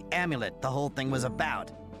actually the amulet the whole thing was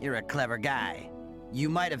about. You're a clever guy. You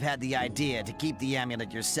might have had the idea to keep the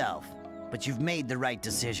amulet yourself, but you've made the right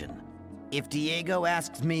decision. If Diego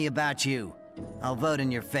asks me about you, I'll vote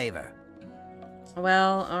in your favor.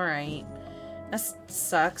 Well, alright. That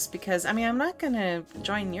sucks because, I mean, I'm not gonna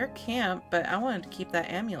join your camp, but I wanted to keep that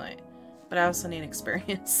amulet. But I also need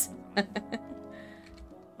experience.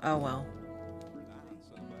 Oh well.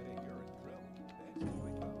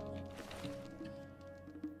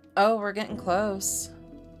 Oh, we're getting close.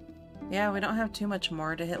 Yeah, we don't have too much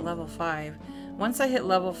more to hit level 5. Once I hit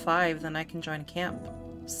level 5, then I can join a camp.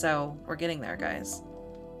 So, we're getting there, guys.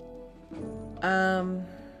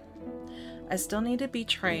 I still need to be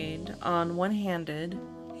trained on one-handed.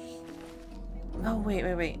 Oh, wait.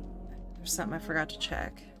 There's something I forgot to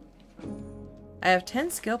check. I have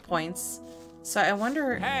 10 skill points, so I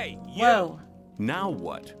wonder... Hey, you! Whoa. Now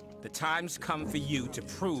what? The time's come for you to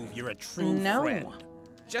prove you're a true No. friend.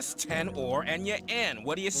 Just 10 ore and you're in.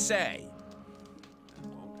 What do you say?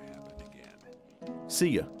 See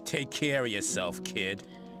ya. Take care of yourself, kid.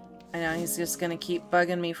 I know, he's just gonna keep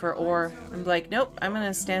bugging me for ore. I'm like, nope, I'm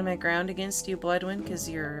gonna stand my ground against you, Bloodwind, because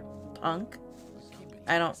you're punk.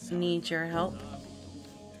 I don't need your help.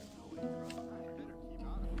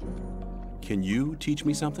 Can you teach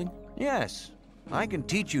me something? Yes, I can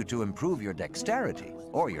teach you to improve your dexterity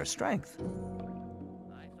or your strength.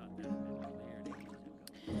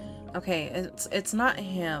 Okay, it's not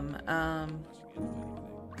him.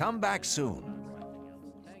 Come back soon.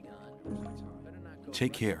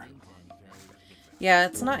 Take care. Yeah,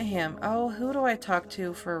 it's not him. Oh, who do I talk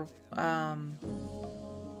to for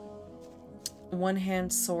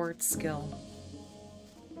one-hand sword skill?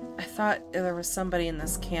 I thought there was somebody in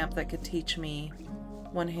this camp that could teach me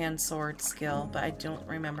one-hand sword skill, but I don't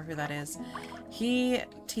remember who that is. He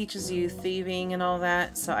teaches you thieving and all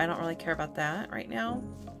that, so I don't really care about that right now.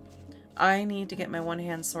 I need to get my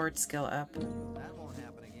one-hand sword skill up. That won't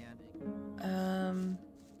happen again.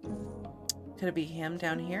 Could it be him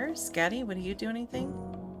down here? Scatty, would you do anything?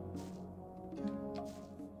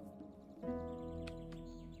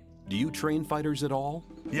 Do you train fighters at all?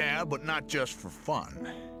 Yeah, but not just for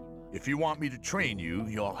fun. If you want me to train you,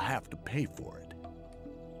 you'll have to pay for it.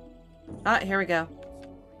 Ah, here we go.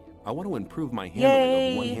 I want to improve my handling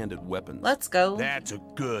Yay! of one-handed weapons. Let's go. That's a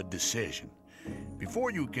good decision. Before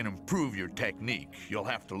you can improve your technique, you'll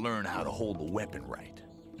have to learn how to hold the weapon right.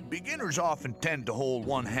 Beginners often tend to hold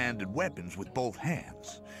one-handed weapons with both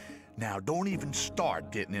hands. Now, don't even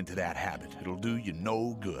start getting into that habit. It'll do you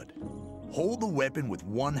no good. Hold the weapon with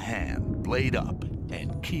one hand, blade up,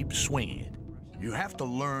 and keep swinging it. You have to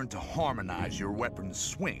learn to harmonize your weapon's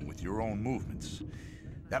swing with your own movements.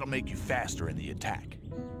 That'll make you faster in the attack.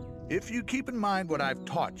 If you keep in mind what I've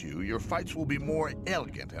taught you, your fights will be more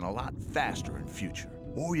elegant and a lot faster in future.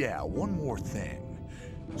 Oh yeah, one more thing.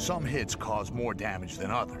 Some hits cause more damage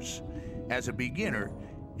than others. As a beginner,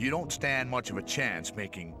 you don't stand much of a chance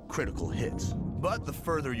making critical hits. But the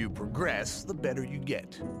further you progress, the better you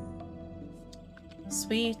get.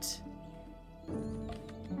 Sweet.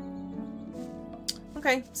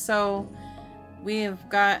 Okay, so we've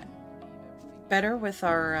got better with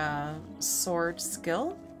our sword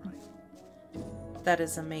skill. That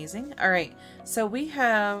is amazing. Alright, so we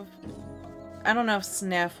have... I don't know if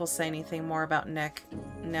Snaff will say anything more about Nick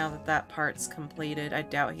now that that part's completed. I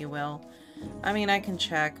doubt he will. I mean, I can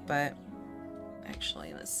check, but...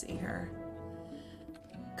 Actually, let's see here.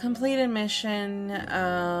 Completed mission.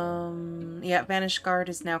 Yeah, Vanish Guard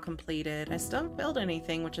is now completed. I still haven't built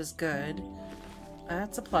anything, which is good.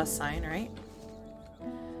 That's a plus sign, right?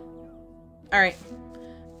 Alright.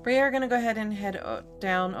 We are going to go ahead and head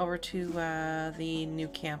down over to the new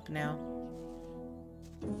camp now.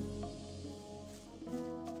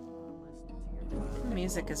 The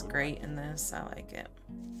music is great in this. I like it.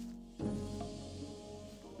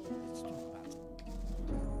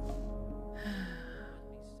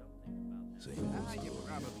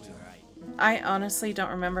 I honestly don't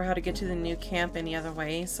remember how to get to the new camp any other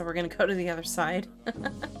way, so we're going to go to the other side.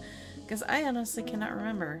 Because I honestly cannot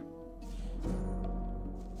remember.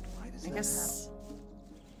 I guess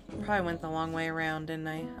probably went the long way around, didn't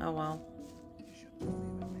I? Oh well.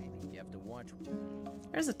 You have to watch.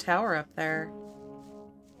 There's a tower up there.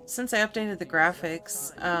 Since I updated the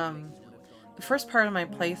graphics, the first part of my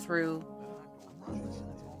playthrough,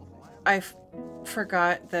 I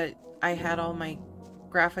forgot that I had all my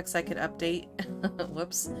graphics I could update.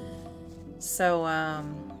 Whoops. So,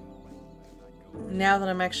 now that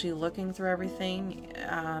I'm actually looking through everything,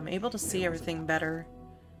 I'm able to see everything better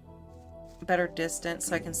distance,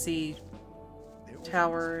 so I can see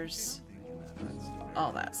towers,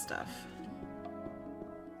 all that stuff.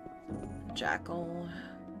 Jackal.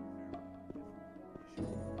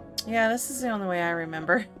 Yeah, this is the only way I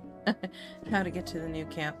remember how to get to the new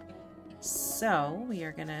camp. So, we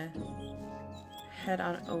are gonna head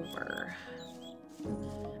on over.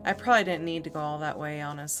 I probably didn't need to go all that way,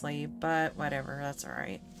 honestly, but whatever, that's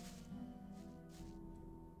alright.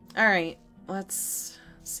 Alright, let's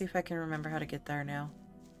see if I can remember how to get there now.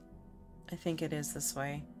 I think it is this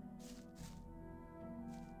way.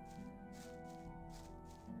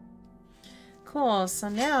 Cool, so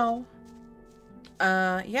now...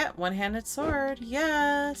 yeah, one-handed sword.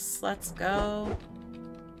 Yes! Let's go.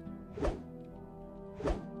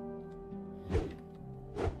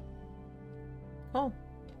 Cool.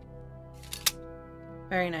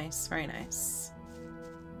 Very nice, very nice.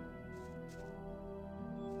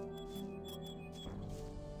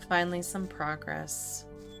 Finally some progress.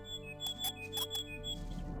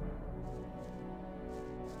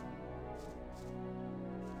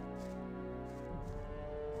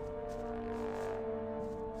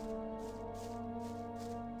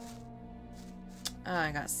 Oh,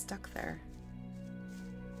 I got stuck there.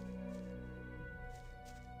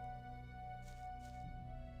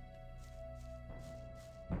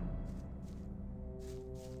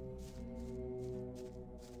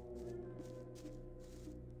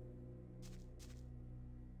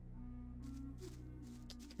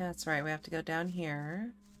 That's right, we have to go down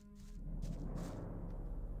here.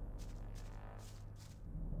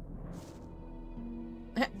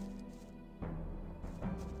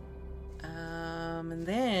 And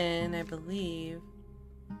then I believe...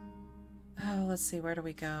 Oh, let's see, where do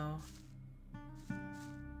we go?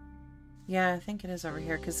 Yeah, I think it is over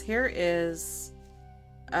here, because here is...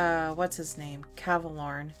 what's his name?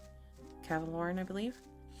 Cavalorn. Cavalorn, I believe.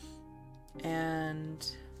 And...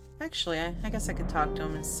 Actually, I guess I could talk to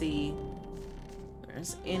him and see if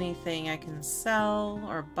there's anything I can sell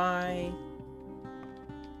or buy.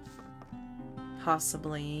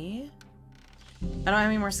 Possibly. I don't have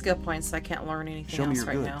any more skill points, so I can't learn anything else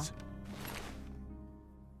right now.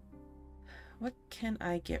 What can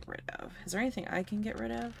I get rid of? Is there anything I can get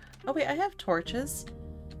rid of? Oh wait, I have torches.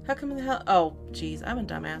 How come the hell? Oh, geez, I'm a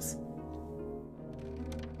dumbass.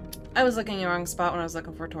 I was looking in the wrong spot when I was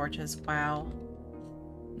looking for torches. Wow.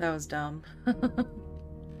 That was dumb.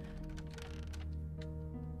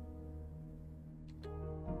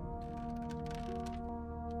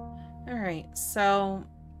 Alright, so...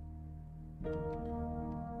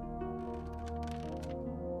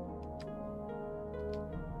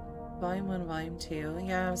 Volume 1, Volume 2.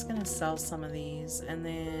 Yeah, I was gonna sell some of these, and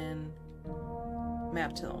then...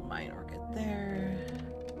 Map to the mine orchid there.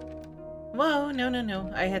 Whoa, no, no, no.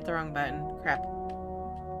 I hit the wrong button. Crap.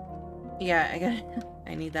 Yeah, I got...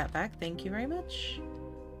 I need that back. Thank you very much.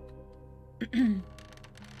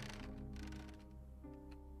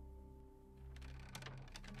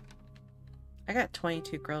 I got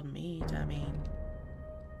 22 grilled meat. I mean...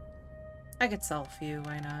 I could sell a few.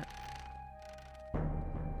 Why not?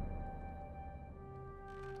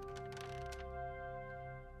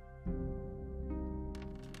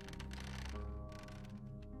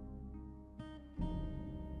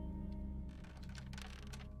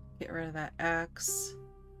 Get rid of that axe.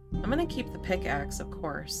 I'm gonna keep the pickaxe, of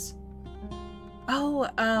course. Oh,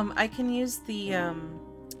 I can use the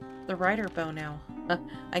rider bow now.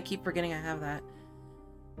 I keep forgetting I have that.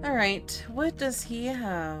 Alright, what does he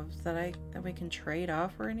have that we can trade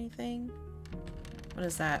off or anything? What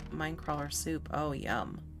is that? Minecrawler soup. Oh,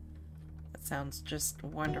 yum. That sounds just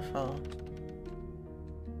wonderful.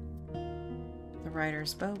 The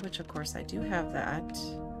rider's bow, which of course I do have that.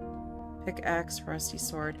 Pickaxe, rusty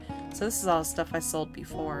sword. So this is all stuff I sold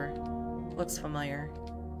before. Looks familiar.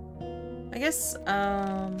 I guess,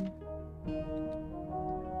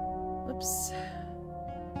 whoops.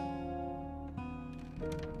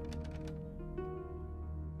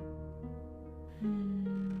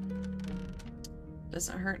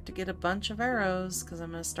 Doesn't hurt to get a bunch of arrows, because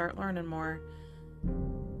I'm going to start learning more.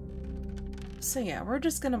 So yeah, we're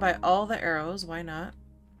just going to buy all the arrows. Why not?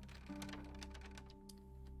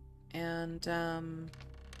 And, I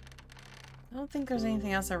don't think there's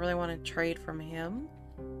anything else I really want to trade from him.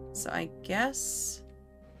 So I guess...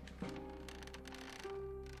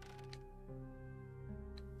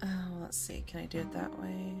 Oh, let's see. Can I do it that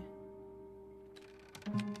way?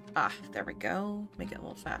 Ah, there we go. Make it a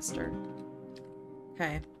little faster.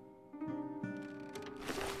 Okay.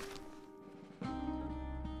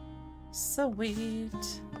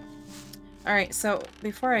 Sweet. Alright, so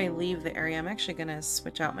before I leave the area, I'm actually going to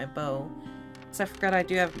switch out my bow. Because I forgot I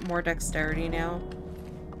do have more dexterity now.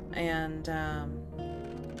 And,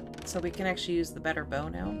 so we can actually use the better bow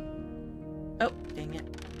now. Oh, dang it.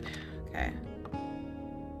 Okay.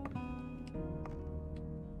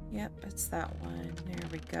 Yep, it's that one. There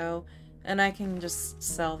we go. And I can just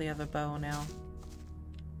sell the other bow now.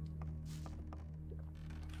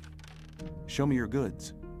 Show me your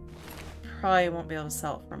goods. Probably won't be able to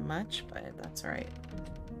sell it for much, but that's alright.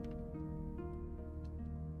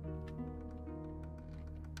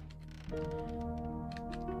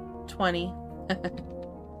 $20.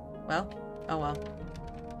 Well, oh well.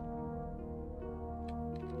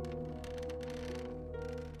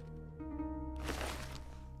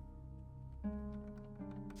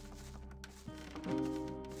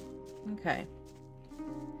 Okay.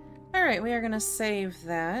 Alright, we are gonna save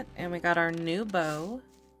that, and we got our new bow.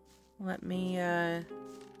 Let me,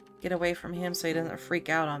 get away from him so he doesn't freak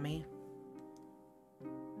out on me.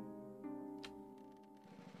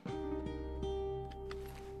 The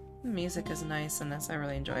music is nice in this. I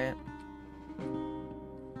really enjoy it.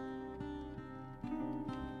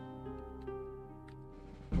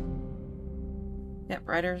 Yep,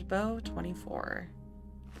 Rider's Bow, 24.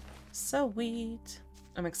 Sweet.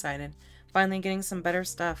 I'm excited. Finally getting some better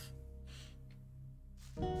stuff.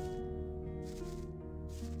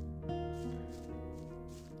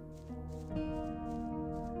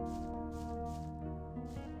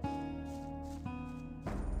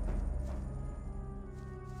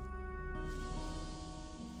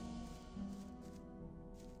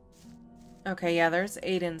 Okay, yeah, there's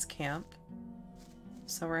Aiden's camp.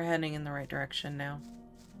 So we're heading in the right direction now.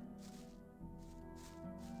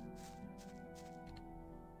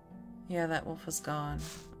 Yeah, that wolf is gone.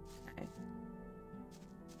 Okay.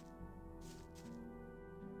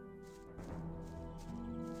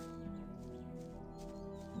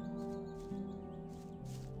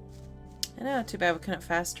 I know, too bad we couldn't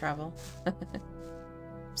fast travel.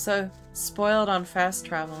 So, spoiled on fast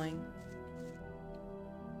traveling.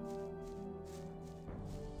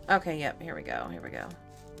 Okay, yep, here we go, here we go.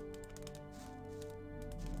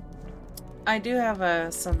 I do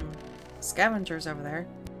have some scavengers over there.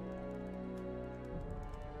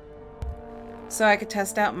 So I could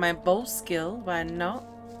test out my bow skill, why not?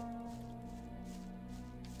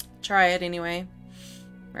 Try it anyway,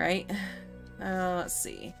 right? Let's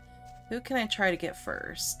see. Who can I try to get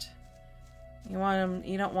first? You want them,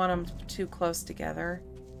 you don't want them too close together.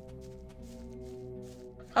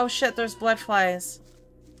 Oh shit, there's blood flies.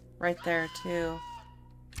 Right there, too.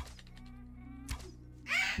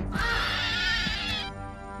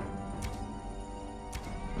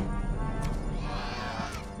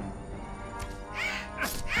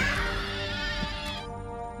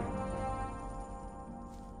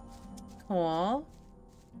 Cool.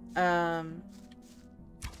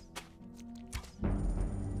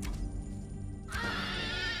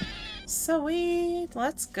 Sweet.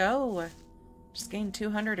 Let's go. Just gained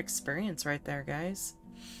 200 experience right there, guys.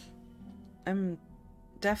 I'm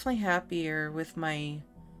definitely happier with my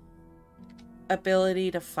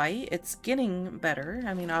ability to fight. It's getting better.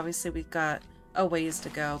 I mean, obviously we've got a ways to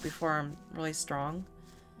go before I'm really strong.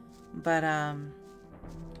 But,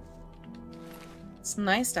 it's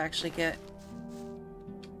nice to actually get,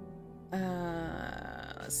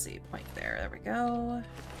 let's see, point there. There we go.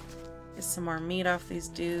 Get some more meat off these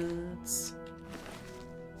dudes.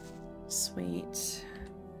 Sweet.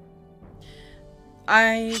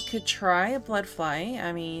 I could try a bloodfly.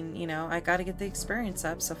 I mean, you know, I gotta get the experience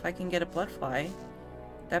up, so if I can get a bloodfly,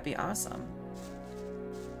 that'd be awesome.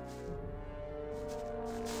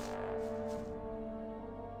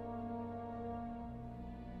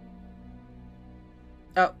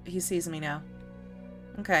 Oh, he sees me now.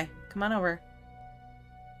 Okay, come on over.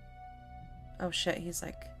 Oh shit, he's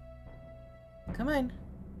like... Come on.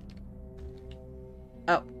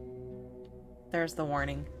 Oh. There's the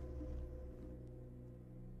warning.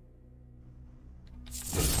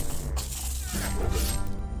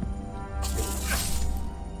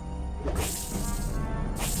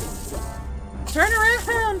 Turn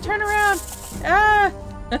around! Turn around! Ah!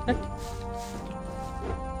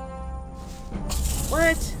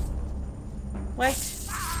 What? What?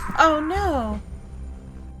 Oh no!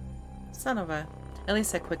 Son of a... At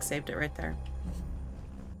least I quick saved it right there.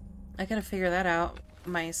 I gotta figure that out.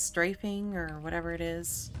 My strafing or whatever it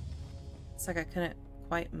is. It's like I couldn't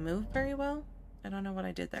quite move very well. I don't know what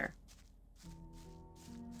I did there.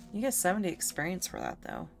 You get 70 experience for that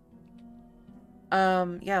though.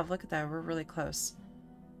 Yeah, look at that. We're really close.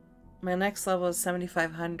 My next level is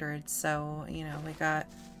 7,500, so, you know, we got...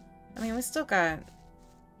 I mean, we still got...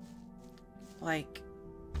 Like...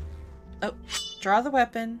 Oh, draw the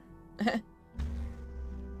weapon.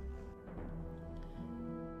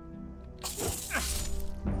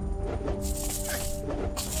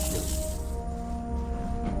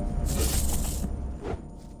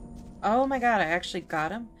 Oh my god, I actually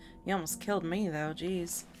got him. He almost killed me though,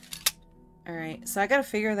 jeez. Alright, so I gotta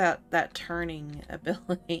figure that turning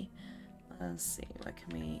ability. Let's see, what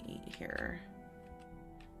can we eat here?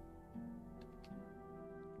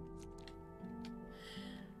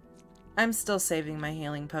 I'm still saving my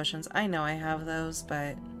healing potions. I know I have those,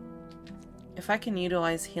 but if I can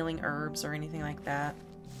utilize healing herbs or anything like that,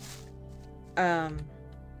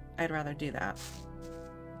 I'd rather do that.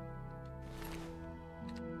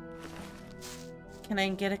 Can I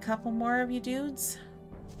get a couple more of you dudes?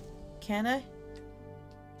 Can I?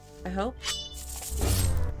 I hope.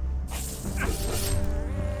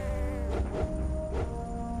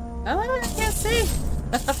 Oh, I can't see!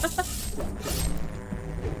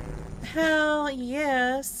 Hell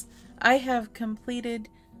yes! I have completed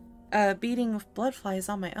beating with bloodflies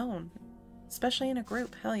on my own. Especially in a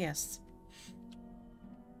group. Hell yes.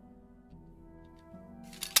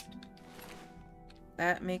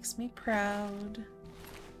 That makes me proud.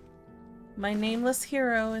 My nameless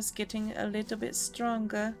hero is getting a little bit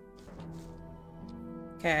stronger.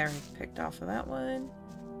 Okay, I already picked off of that one.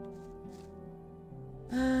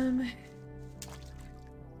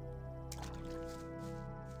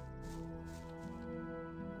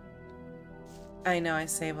 I know I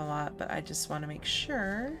save a lot, but I just want to make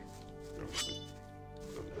sure.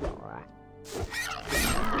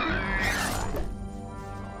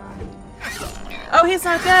 Oh, he's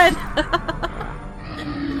not dead!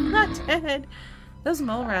 Not dead! Those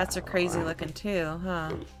mole rats are crazy looking too,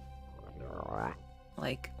 huh?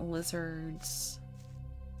 Like lizards.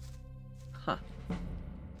 Huh.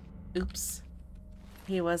 Oops.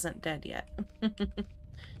 He wasn't dead yet.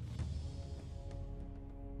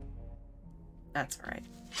 That's alright.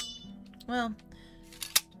 Well,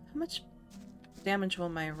 how much damage will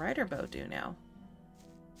my rider bow do now?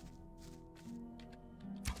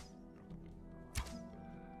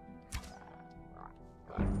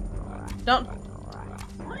 Don't.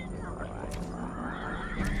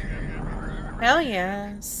 Hell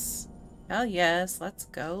yes. Hell yes. Let's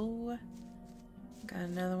go. Got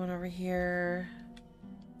another one over here.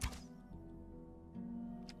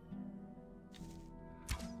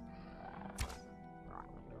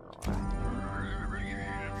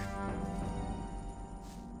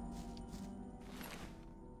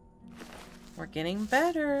 We're getting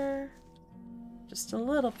better. Just a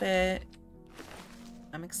little bit.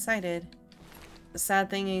 I'm excited. The sad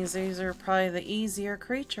thing is these are probably the easier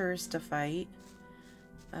creatures to fight.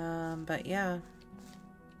 But yeah.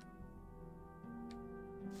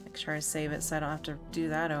 Make sure I save it so I don't have to do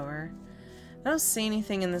that over. I don't see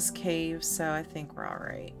anything in this cave, so I think we're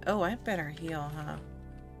alright. Oh, I better heal, huh?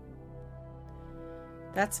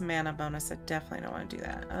 That's mana bonus. I definitely don't want to do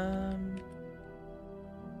that.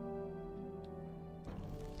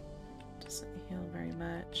 Doesn't heal very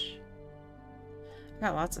much.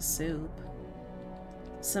 Got lots of soup.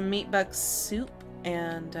 Some meat buck soup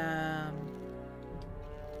and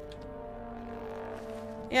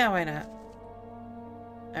yeah, why not?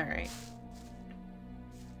 Alright.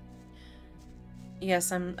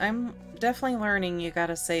 Yes, I'm definitely learning you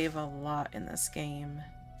gotta save a lot in this game.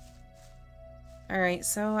 Alright,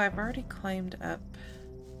 so I've already climbed up.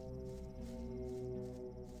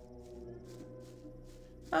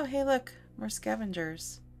 Oh, hey look, more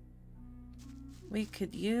scavengers. We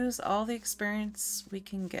could use all the experience we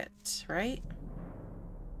can get, right?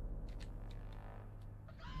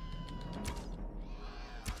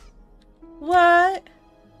 What?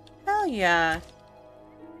 Hell yeah.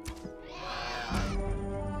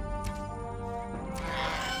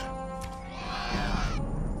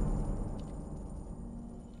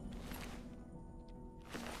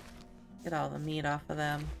 Get all the meat off of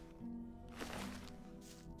them.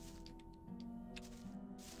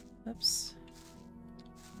 Oops.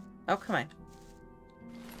 Oh, come on.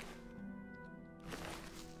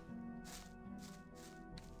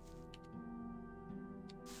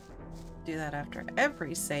 Do that after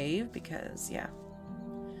every save because, yeah.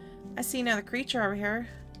 I see another creature over here.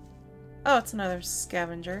 Oh, it's another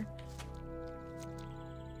scavenger.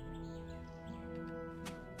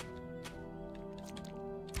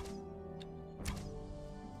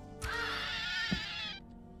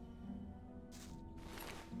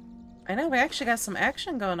 I know, we actually got some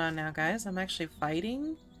action going on now, guys. I'm actually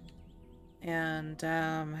fighting. And,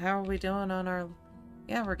 how are we doing on our...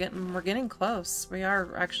 Yeah, we're getting close. We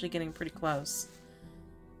are actually getting pretty close.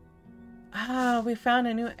 Ah, we found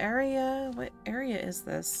a new area. What area is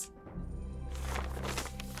this?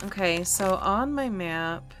 Okay, so on my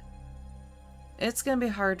map, it's gonna be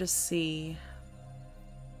hard to see.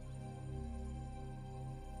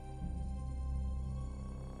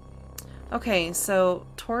 Okay, so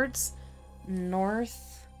towards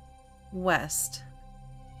northwest,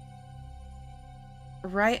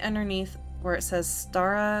 right underneath where it says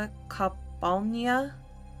Stara Kopalnia,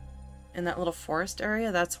 in that little forest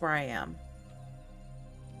area, that's where I am.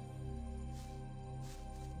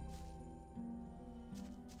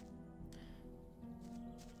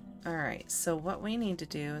 Alright, so what we need to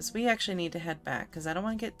do is we actually need to head back, because I don't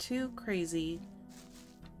want to get too crazy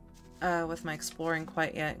with my exploring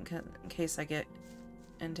quite yet, in case I get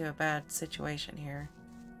into a bad situation here.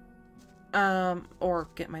 Or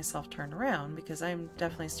get myself turned around, because I'm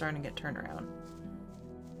definitely starting to get turned around.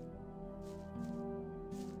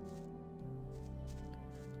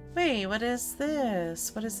 Wait, what is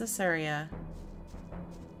this? What is this area?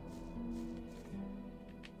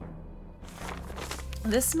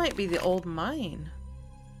 This might be the old mine.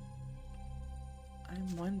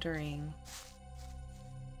 I'm wondering.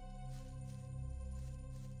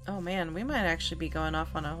 Oh man, we might actually be going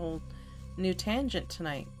off on a whole new tangent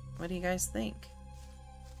tonight. What do you guys think?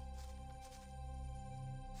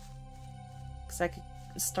 Because I could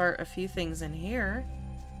start a few things in here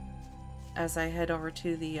as I head over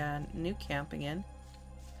to the new camp again.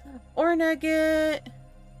 Ore nugget!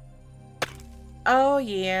 Oh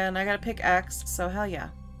yeah, and I got a pickaxe, so hell yeah.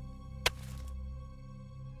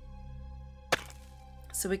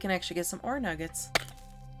 So we can actually get some ore nuggets.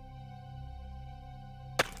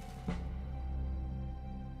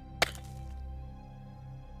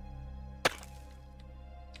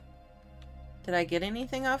 Did I get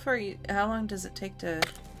anything off, or how long does it take to...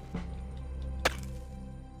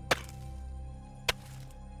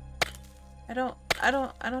 I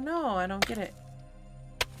don't know. I don't get it.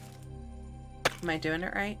 Am I doing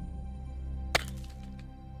it right?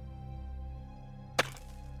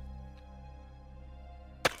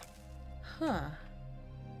 Huh.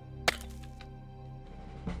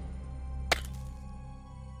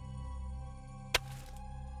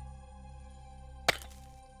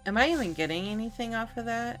 Am I even getting anything off of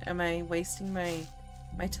that? Am I wasting my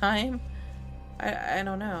time? I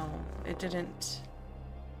don't know. It didn't...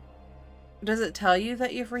 Does it tell you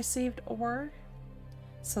that you've received ore?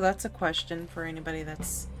 So that's a question for anybody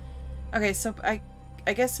that's... Okay, so I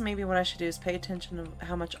guess maybe what I should do is pay attention to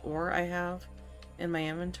how much ore I have in my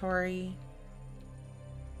inventory.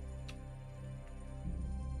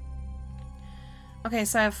 Okay,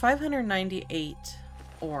 so I have 598.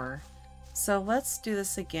 ore. So let's do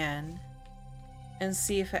this again and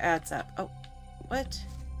see if it adds up. Oh, what?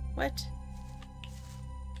 What?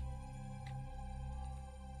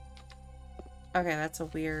 Okay, that's a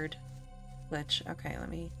weird glitch. Okay, let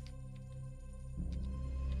me...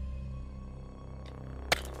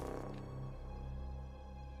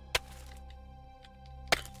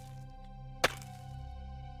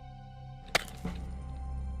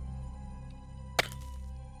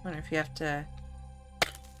 wonder if you have to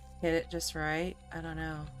hit it just right. I don't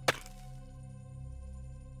know.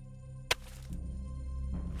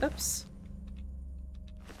 Oops.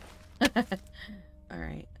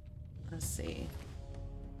 Alright. Let's see.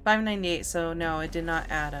 598, so no, it did not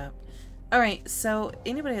add up. Alright, so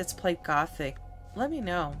anybody that's played Gothic, let me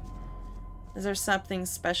know. Is there something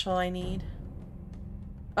special I need?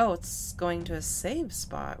 Oh, it's going to a save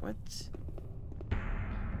spot. What?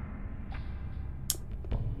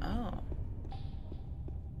 Oh.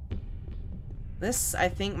 This, I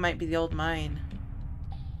think, might be the old mine.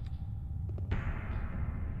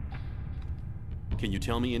 Can you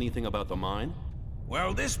tell me anything about the mine?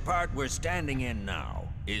 Well, this part we're standing in now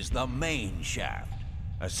is the main shaft.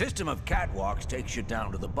 A system of catwalks takes you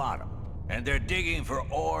down to the bottom, and they're digging for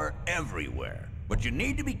ore everywhere. But you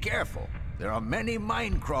need to be careful. There are many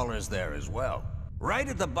mine crawlers there as well. Right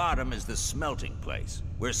at the bottom is the smelting place.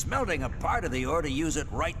 We're smelting a part of the ore to use it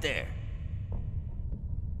right there.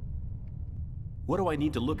 What do I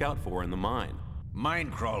need to look out for in the mine?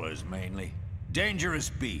 Mine crawlers, mainly. Dangerous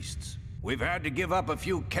beasts. We've had to give up a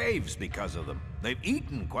few caves because of them. They've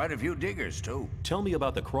eaten quite a few diggers, too. Tell me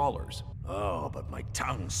about the crawlers. Oh, but my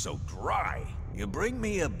tongue's so dry. You bring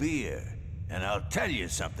me a beer, and I'll tell you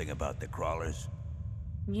something about the crawlers.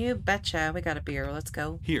 You betcha. We got a beer. Let's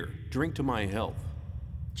go. Here, drink to my health.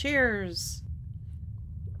 Cheers.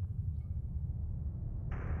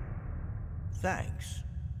 Thanks.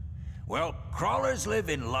 Well, crawlers live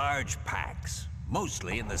in large packs,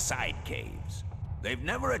 mostly in the side caves. They've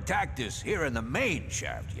never attacked us here in the main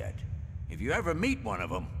shaft yet. If you ever meet one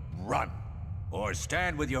of them, run. Or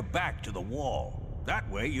stand with your back to the wall. That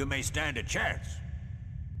way you may stand a chance.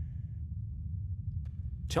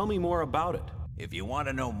 Tell me more about it. If you want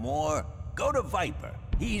to know more, go to Viper.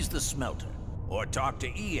 He's the smelter. Or talk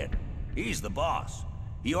to Ian. He's the boss.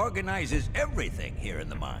 He organizes everything here in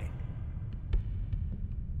the mine.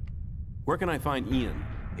 Where can I find Ian?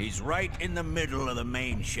 He's right in the middle of the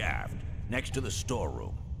main shaft, next to the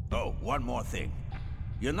storeroom. Oh, one more thing.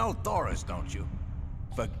 You know Thoris, don't you?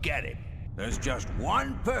 Forget it. There's just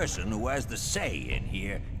one person who has the say in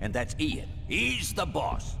here, and that's Ian. He's the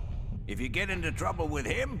boss. If you get into trouble with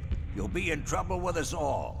him, you'll be in trouble with us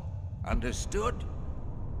all. Understood?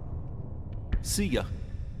 See ya.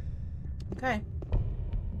 Okay.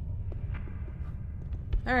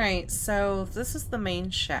 Alright, so this is the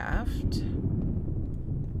main shaft.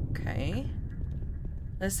 Okay.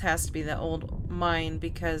 This has to be the old mine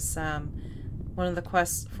because one of the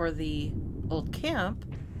quests for the old camp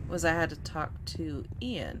was I had to talk to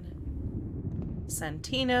Ian.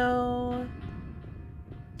 Santino,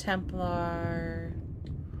 Templar,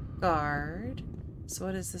 Guard. So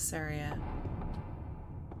what is this area?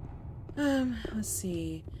 Let's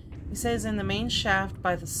see. He says in the main shaft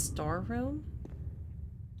by the storeroom.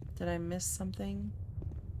 Did I miss something?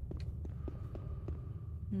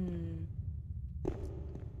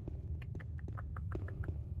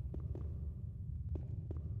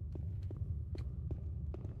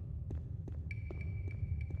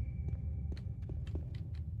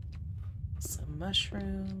 Some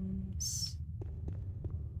mushrooms.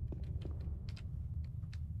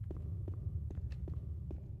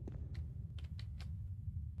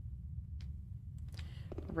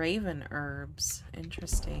 Raven herbs.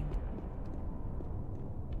 Interesting.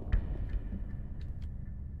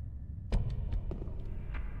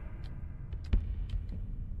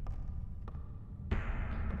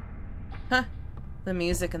 Huh. The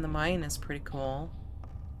music in the mine is pretty cool.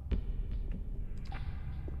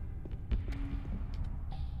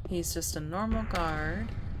 He's just a normal guard.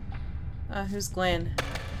 Who's Glenn?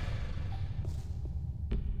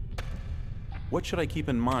 What should I keep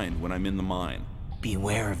in mind when I'm in the mine?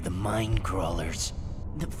 Beware of the mine crawlers.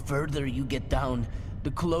 The further you get down,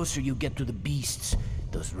 the closer you get to the beasts.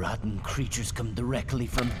 Those rotten creatures come directly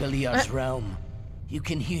from Beliar's realm. You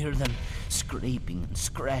can hear them scraping and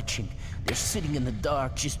scratching. They're sitting in the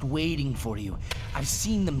dark just waiting for you. I've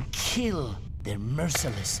seen them kill. They're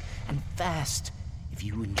merciless and fast. If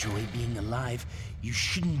you enjoy being alive, you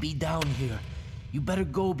shouldn't be down here. You better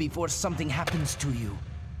go before something happens to you.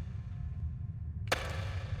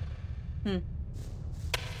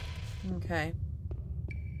 Okay.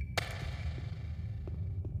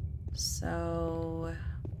 So...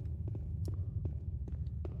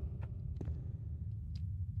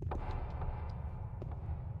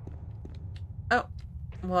 Oh,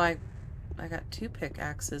 well, I got 2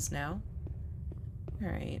 pickaxes now.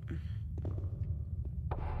 Alright.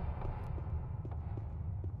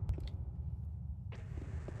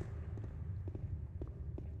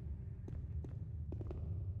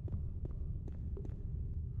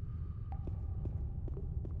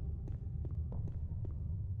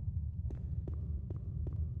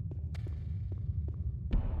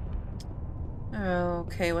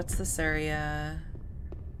 Okay, what's this area?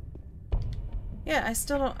 Yeah, I'm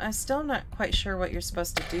still not quite sure what you're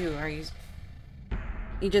supposed to do. Are you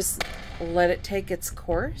just let it take its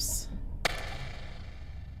course?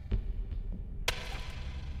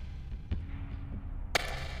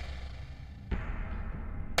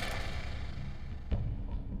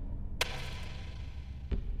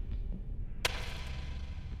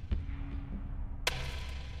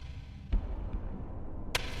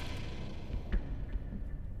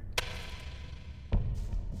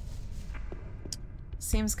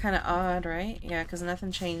 Seems kind of odd, right? Yeah, because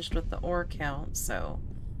nothing changed with the ore count, so...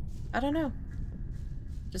 I don't know.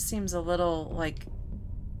 Just seems a little, like,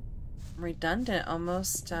 redundant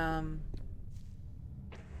almost.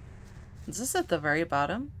 Is this at the very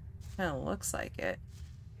bottom? Kind of looks like it.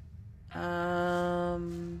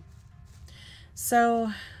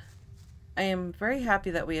 So, I am very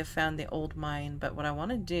happy that we have found the old mine, but what I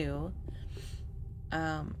want to do...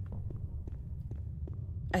 I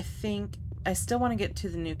think... I still want to get to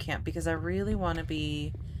the new camp because I really want to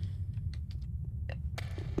be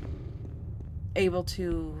able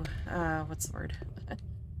to, what's the word?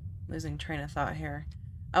 Losing train of thought here.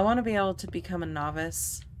 I want to be able to become a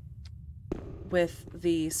novice with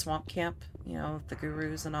the swamp camp, you know, with the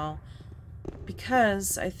gurus and all.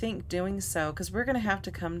 Because I think doing so, because we're going to have to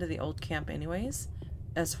come to the old camp anyways,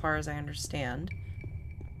 as far as I understand.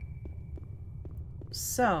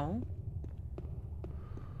 So...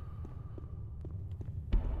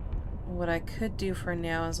 what I could do for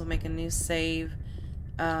now is we'll make a new save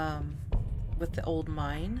with the old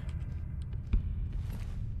mine.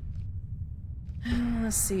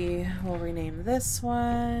 Let's see, we'll rename this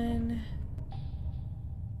one.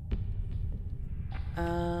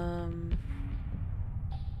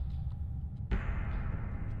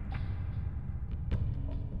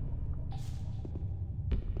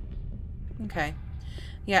 Okay.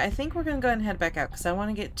 Yeah, I think we're gonna go ahead and head back out because I want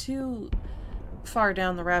to get too far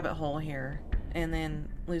down the rabbit hole here and then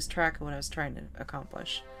lose track of what I was trying to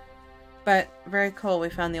accomplish. But very cool, we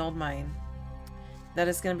found the old mine. That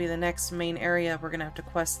is going to be the next main area we're going to have to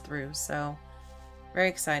quest through, so very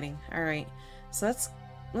exciting. Alright, so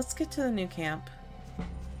let's get to the new camp.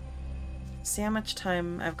 See how much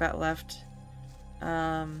time I've got left.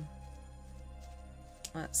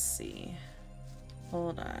 Let's see.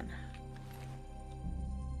 Hold on.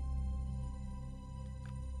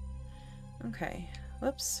 Okay,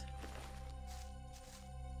 whoops.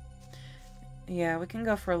 Yeah, we can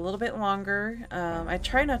go for a little bit longer. I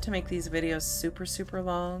try not to make these videos super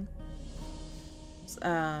long.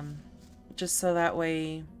 Just so that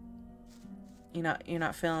way you're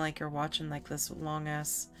not feeling like you're watching like this long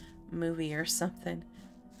ass movie or something.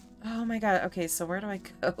 Oh my god, okay, so where do I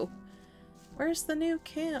go? Where's the new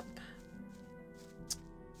camp?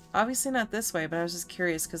 Obviously not this way, but I was just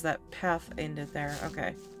curious because that path ended there.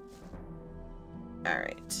 Okay.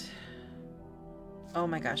 Alright. Oh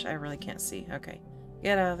my gosh, I really can't see. Okay.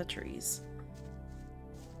 Get out of the trees.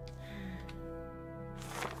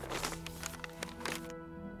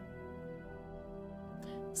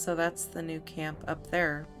 So that's the new camp up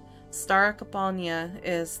there. Starakapalnia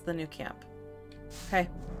is the new camp. Okay.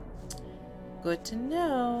 Good to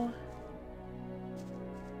know.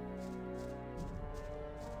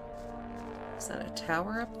 Is that a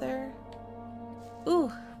tower up there?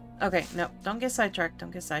 Ooh. Okay, no, don't get sidetracked.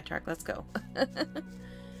 Don't get sidetracked. Let's go.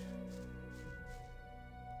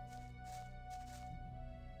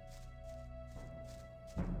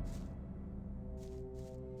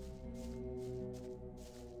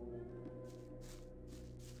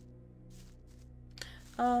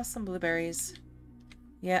 Oh, some blueberries.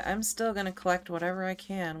 Yeah, I'm still gonna collect whatever I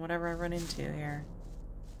can, whatever I run into here.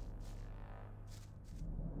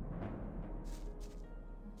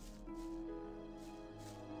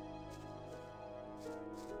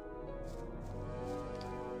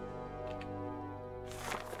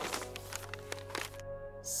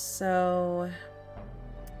 So,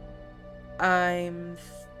 I'm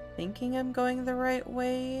thinking I'm going the right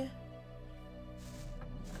way.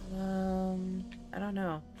 I don't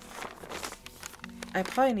know. I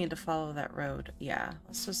probably need to follow that road. Yeah,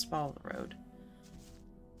 let's just follow the road.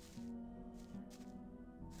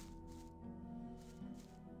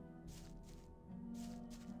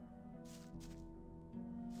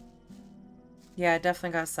 Yeah, I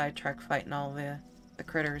definitely got sidetracked fighting all the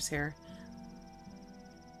critters here.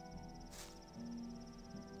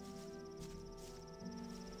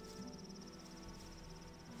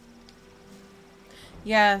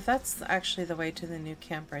 Yeah, that's actually the way to the new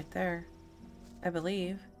camp right there. I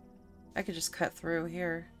believe. I could just cut through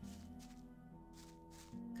here.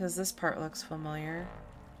 Because this part looks familiar.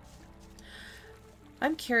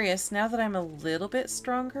 I'm curious, now that I'm a little bit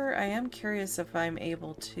stronger, I am curious if I'm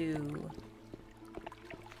able to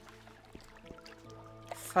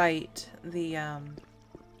fight the,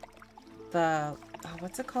 oh,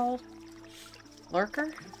 what's it called?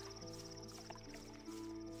 Lurker?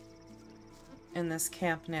 In this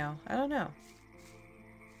camp now. I don't know.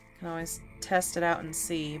 Can always test it out and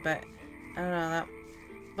see, but I don't know, that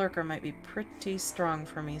Lurker might be pretty strong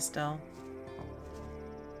for me still.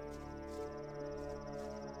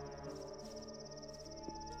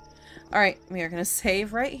 Alright, we are going to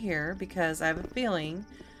save right here because I have a feeling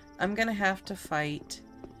I'm going to have to fight...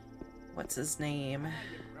 What's his name?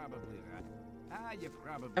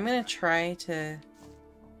 I'm going to try to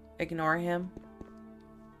ignore him.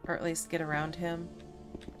 Or at least get around him.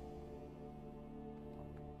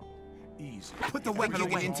 Easy. Put the weapon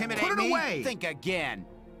away. Intimidate Put it away. Think again.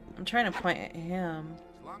 I'm trying to point at him.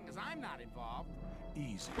 As long as I'm not involved.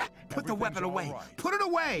 Easy. Put the weapon away. Right. Put it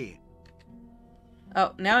away.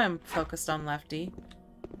 Oh, now I'm focused on Lefty.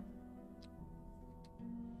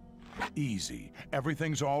 Easy.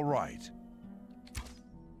 Everything's all right.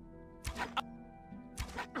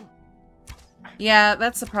 Yeah,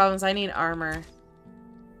 that's the problem. I need armor.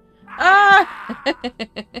 Ah!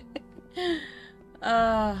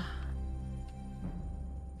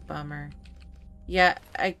 Bummer. Yeah,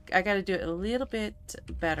 I gotta do it a little bit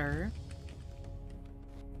better.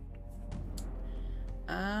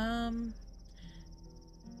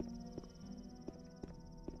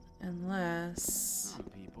 Unless... Some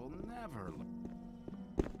people never...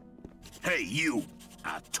 Hey, you!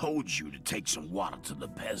 I told you to take some water to the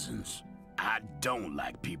peasants. I don't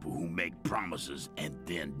like people who make promises and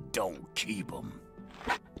then don't keep them.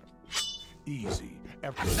 Easy.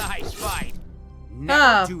 Nice fight.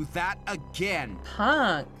 Never do that again.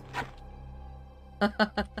 Punk.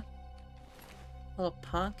 Little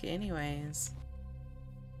punk anyways.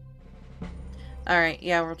 Alright,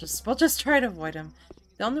 yeah, we'll just try to avoid him.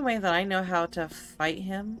 The only way that I know how to fight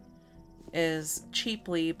him is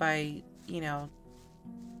cheaply by, you know,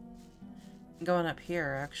 going up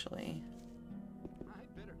here, actually.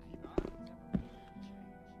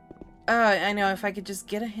 Oh, I know, if I could just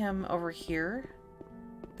get him over here,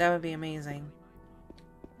 that would be amazing.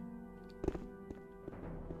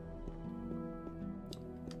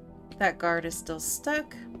 That guard is still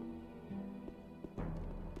stuck.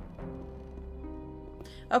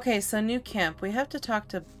 Okay, so new camp. We have to talk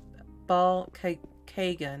to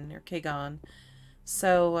Kagan, or Kagan.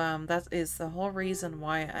 So, that is the whole reason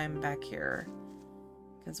why I'm back here.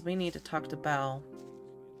 Because we need to talk to Bal.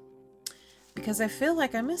 Because I feel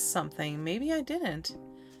like I missed something. Maybe I didn't.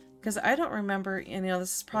 Because I don't remember, you know,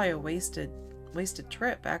 this is probably a wasted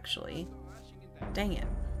trip, actually. Dang it.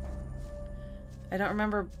 I don't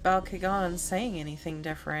remember Bal Kagan saying anything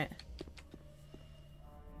different.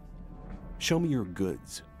 Show me your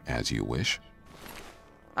goods. As you wish.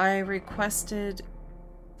 I requested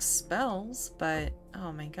spells, but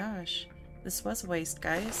oh my gosh. This was a waste,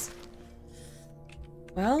 guys.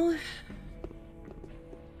 Well,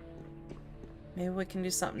 maybe we can do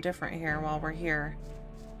something different here while we're here.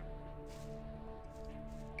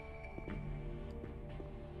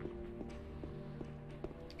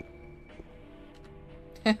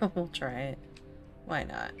 We'll try it. Why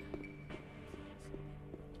not?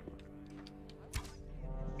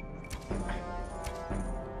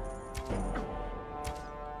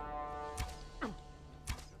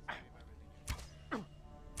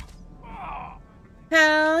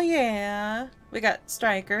 Hell yeah! We got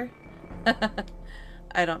Striker.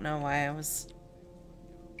 I don't know why I was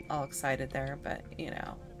all excited there, but you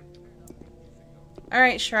know.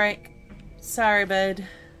 Alright, Shrike. Sorry, bud.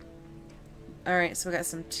 Alright, so we got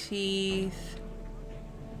some teeth.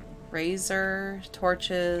 Razor.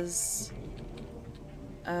 Torches.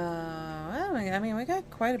 Well, I mean, we got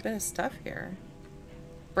quite a bit of stuff here.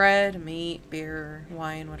 Bread, meat, beer,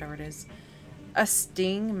 wine, whatever it is. A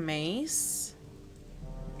sting mace.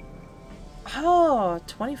 Oh,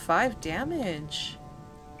 25 damage.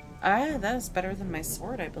 Ah, that is better than my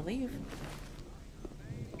sword, I believe.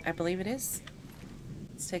 I believe it is.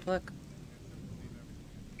 Let's take a look.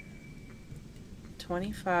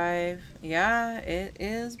 25. Yeah, it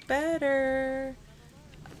is better.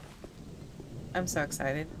 I'm so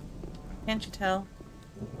excited. Can't you tell?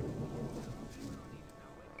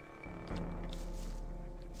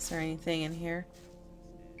 Is there anything in here?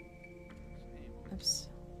 Oops.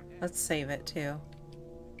 Let's save it too.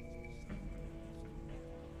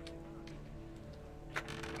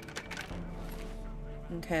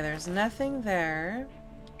 Okay, there's nothing there.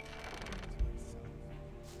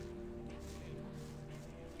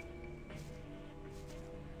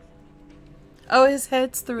 Oh, his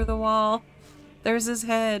head's through the wall. There's his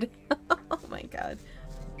head. Oh my god.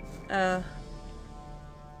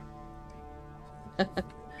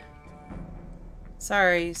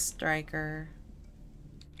 Sorry, Striker.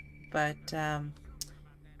 But,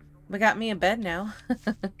 we got me a bed now.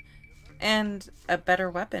 And a better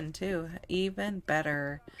weapon, too. Even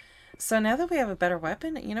better. So now that we have a better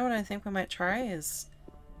weapon, you know what I think we might try is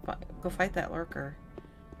go fight that Lurker.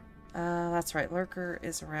 That's right, Lurker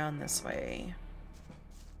is around this way.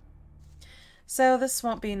 So this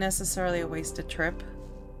won't be necessarily a wasted trip.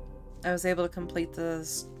 I was able to complete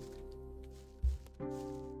this.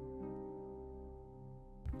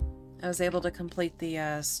 I was able to complete the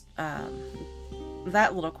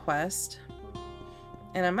that little quest,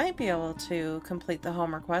 and I might be able to complete the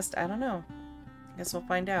Homer quest. I don't know. Guess we'll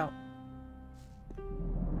find out.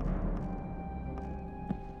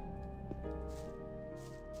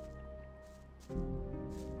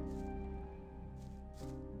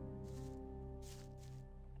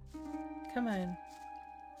 Come on.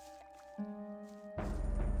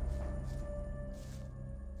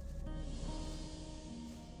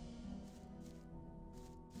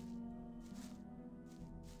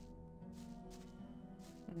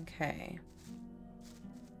 Okay.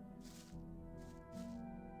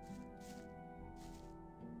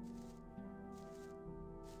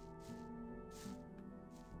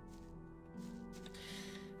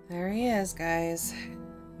 There he is, guys.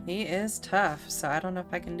 He is tough, so I don't know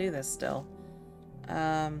if I can do this still.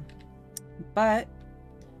 But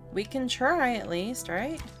we can try at least,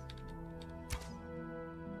 right?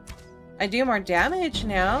 I do more damage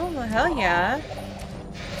now. Well, hell yeah.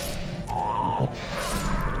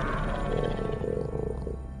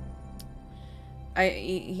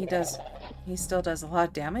 He still does a lot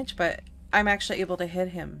of damage, but I'm actually able to hit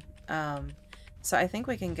him. So I think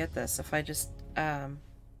we can get this if I just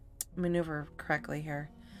maneuver correctly here.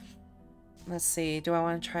 Let's see. Do I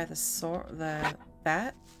want to try the sword,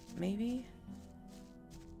 that maybe?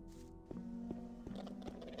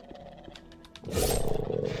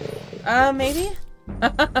 Maybe?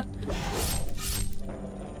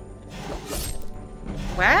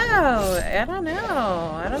 Wow, I don't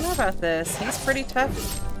know. I don't know about this. He's pretty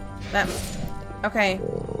tough. Okay.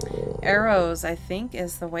 Arrows, I think,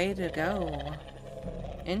 is the way to go.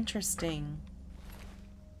 Interesting.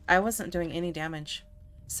 I wasn't doing any damage.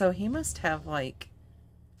 So he must have, like,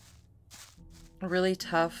 really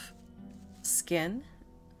tough skin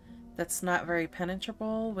that's not very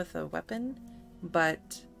penetrable with a weapon,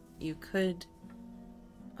 but you could...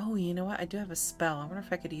 Oh, you know what? I do have a spell. I wonder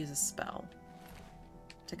if I could use a spell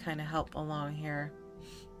to kind of help along here.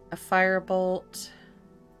 A firebolt.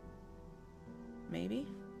 Maybe?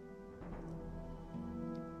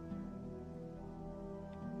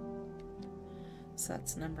 So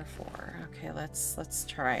that's number 4. Okay, let's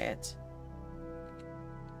try it.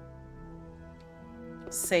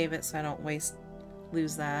 Save it so I don't lose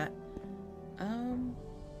that.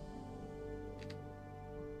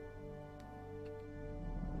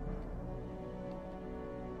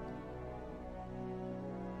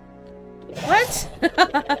 What?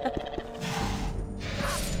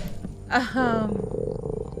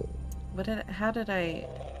 How did I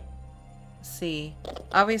see?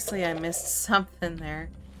 Obviously I missed something there.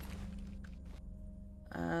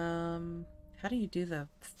 How do you do the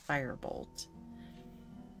firebolt?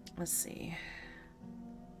 Let's see.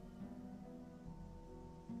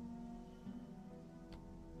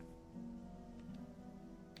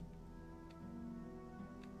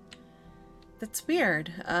 That's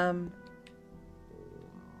weird.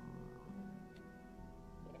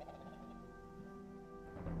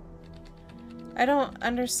 I don't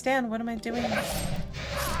understand. What am I doing?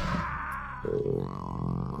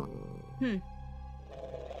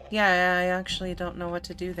 Yeah, I actually don't know what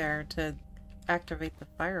to do there to activate the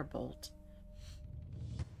firebolt.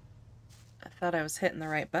 I thought I was hitting the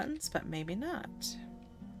right buttons, but maybe not.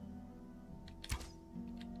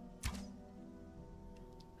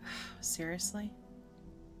 Seriously?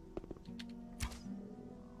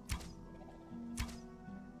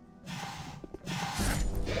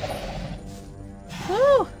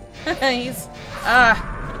 He's...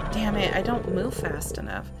 damn it, I don't move fast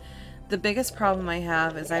enough. The biggest problem I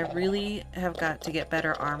have is I really have got to get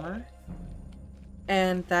better armor.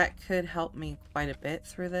 And that could help me quite a bit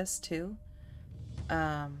through this, too.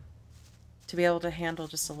 To be able to handle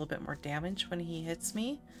just a little bit more damage when he hits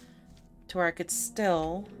me. To where I could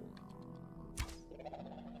still...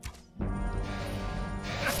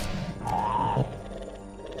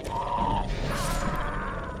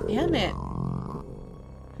 Damn it.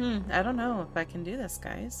 I don't know if I can do this,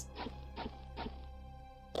 guys.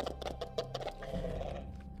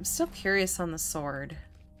 I'm still curious on the sword.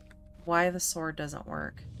 Why the sword doesn't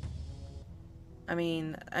work. I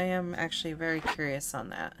mean, I am actually very curious on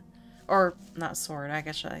that. Or, not sword, I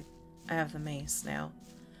guess I have the mace now.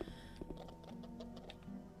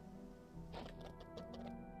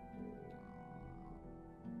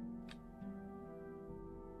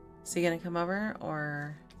 Is he gonna come over,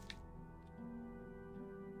 or...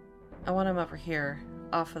 I want him over here,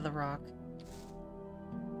 off of the rock.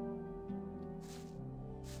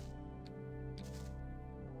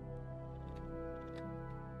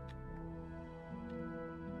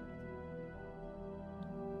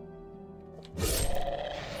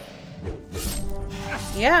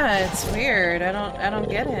 Yeah, it's weird. I don't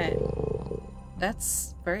get it.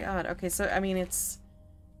 That's very odd. Okay, so I mean it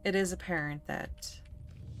is apparent that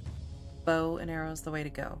bow and arrow is the way to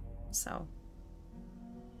go. So,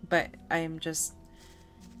 but I am just,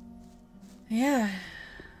 yeah.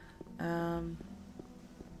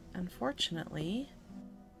 Unfortunately.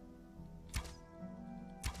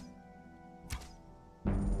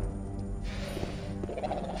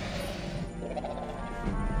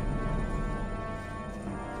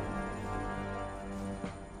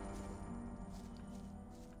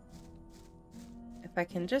 If I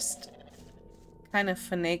can just kind of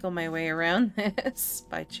finagle my way around this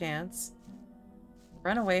by chance.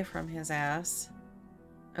 Run away from his ass.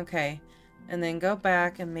 Okay. And then go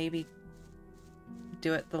back and maybe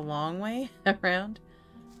do it the long way around.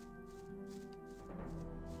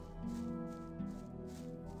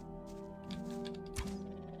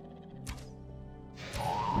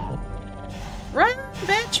 Run,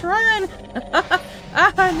 bitch, run!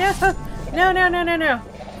 Ah, no! No, no, no, no, no!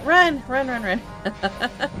 Run, run, run, run.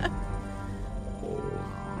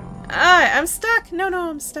 Ah, I'm stuck! No, no,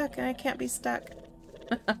 I'm stuck. I can't be stuck.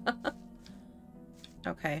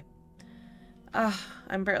 Okay.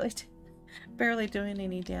 I'm barely doing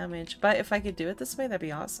any damage. But if I could do it this way, that'd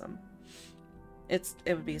be awesome. It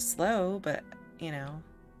would be slow, but, you know.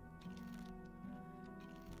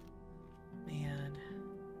 Man.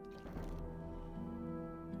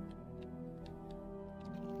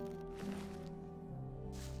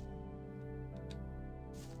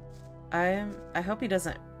 I hope he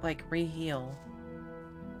doesn't, like, re-heal.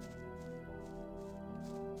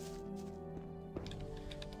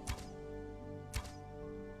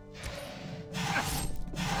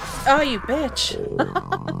 Oh, you bitch!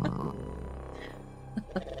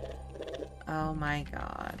 Oh my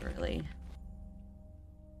god, really?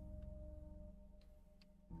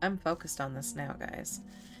 I'm focused on this now, guys.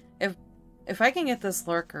 If I can get this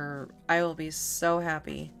lurker, I will be so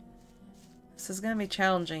happy. This is gonna be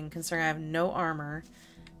challenging considering I have no armor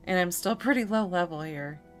and I'm still pretty low level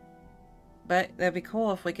here. But that'd be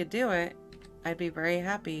cool if we could do it. I'd be very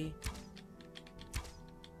happy.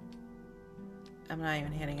 I'm not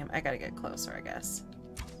even hitting him. I gotta get closer, I guess.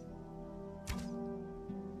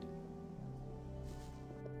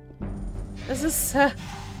 This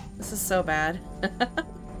is so bad.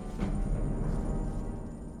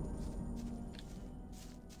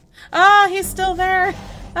 Oh, he's still there!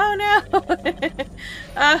 Oh no!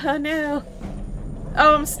 Oh no!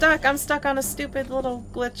 Oh, I'm stuck! I'm stuck on a stupid little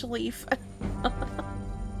glitch leaf.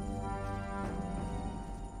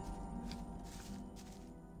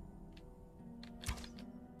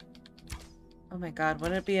 Oh my god,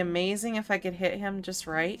 wouldn't it be amazing if I could hit him just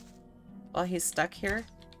right while he's stuck here?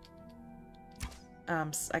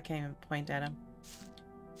 I can't even point at him.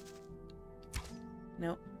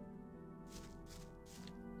 Nope.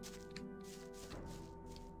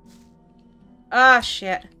 Ah,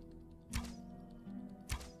 shit.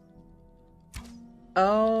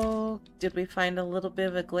 Oh, did we find a little bit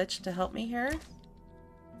of a glitch to help me here?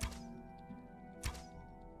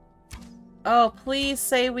 Oh, please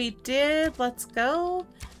say we did. Let's go.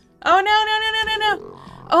 Oh, no, no, no, no, no, no.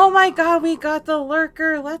 Oh my god, we got the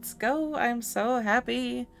lurker. Let's go. I'm so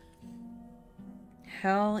happy.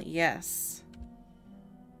 Hell yes.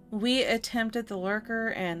 We attempted the lurker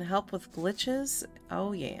and help with glitches.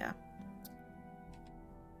 Oh, yeah.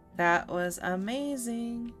 That was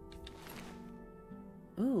amazing.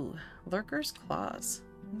 Ooh, lurker's claws.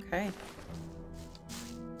 Okay.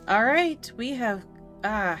 Alright, we have...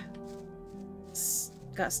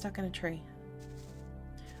 got stuck in a tree.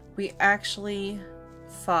 We actually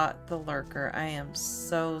fought the Lurker. I am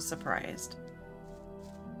so surprised.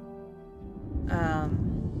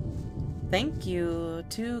 Thank you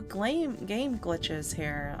to game glitches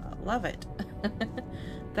here. Love it.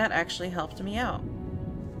 That actually helped me out.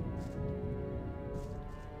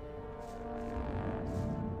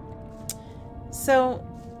 So,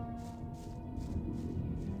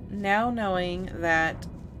 now knowing that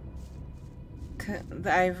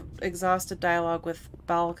I've exhausted dialogue with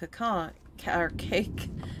Bal Kakan, or Cake,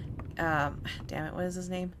 damn it, what is his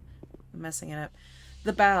name? I'm messing it up.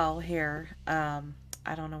 The Bal here,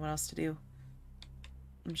 I don't know what else to do.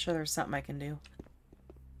 I'm sure there's something I can do.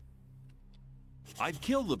 I'd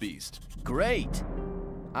kill the beast. Great!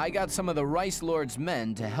 I got some of the Rice Lord's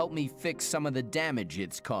men to help me fix some of the damage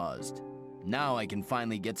it's caused. Now I can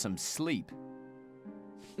finally get some sleep.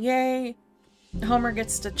 Yay! Homer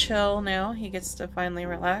gets to chill now. He gets to finally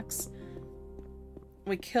relax.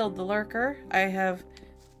 We killed the Lurker. I have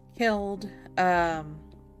killed, oh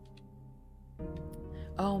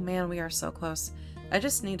man, we are so close. I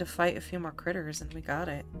just need to fight a few more critters and we got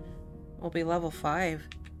it. We'll be level 5.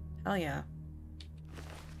 Hell yeah.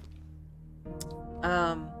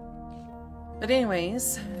 But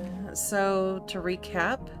anyways, so to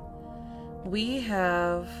recap, we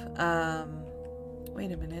have,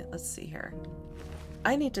 wait a minute, let's see here.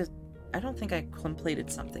 I don't think I completed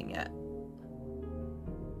something yet.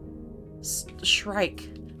 Shrike.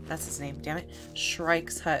 That's his name, damn it.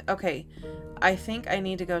 Shrike's hut. Okay, I think I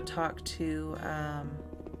need to go talk to,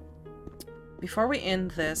 before we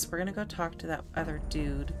end this, we're gonna go talk to that other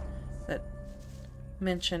dude that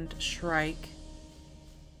mentioned Shrike.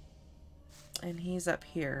 And he's up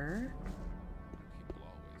here.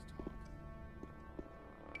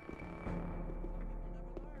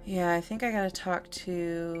 Yeah, I think I gotta talk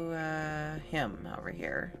to him over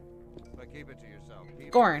here.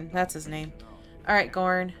 Gorn, that's his name. Alright,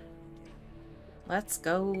 Gorn. Let's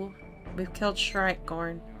go. We've killed Shrike,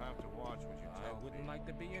 Gorn.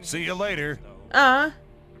 See you later.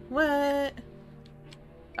 What?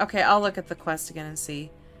 Okay, I'll look at the quest again and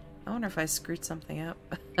see. I wonder if I screwed something up.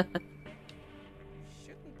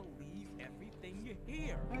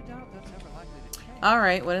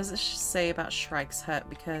 Alright, what does it say about Shrike's hut?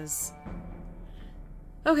 Because...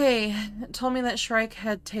 okay, it told me that Shrike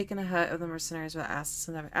had taken a hut of the mercenaries with asks,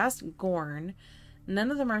 and I've asked Gorn.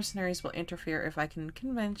 None of the mercenaries will interfere if I can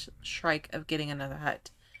convince Shrike of getting another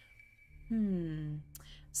hut.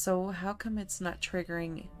 So how come it's not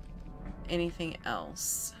triggering anything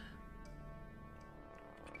else?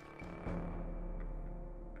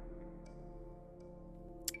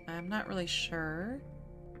 I'm not really sure.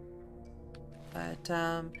 But,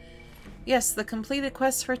 yes, the completed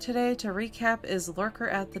quest for today, to recap, is Lurker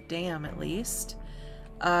at the Dam, at least.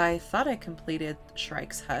 I thought I completed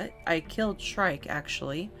Shrike's hut. I killed Shrike,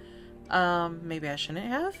 actually. Maybe I shouldn't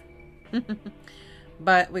have.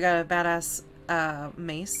 But we got a badass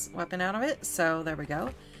mace weapon out of it, so there we go.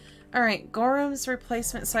 Alright, Gorham's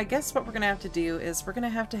replacement. So I guess what we're going to have to do is we're going to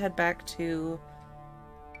have to head back to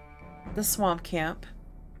the swamp camp.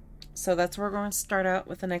 So that's where we're going to start out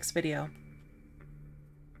with the next video.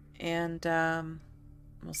 And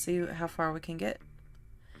we'll see how far we can get.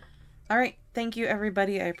 Alright, thank you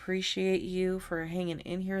everybody. I appreciate you for hanging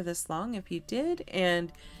in here this long if you did.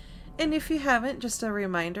 And if you haven't, just a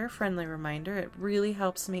reminder, friendly reminder, it really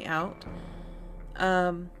helps me out.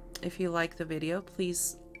 If you like the video,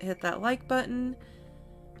 please hit that like button.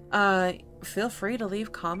 Feel free to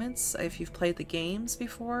leave comments if you've played the games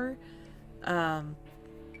before.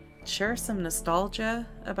 Share some nostalgia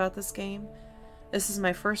about this game. This is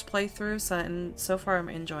my first playthrough, and so far I'm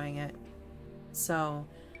enjoying it. So,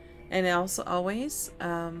 and also always,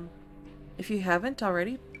 if you haven't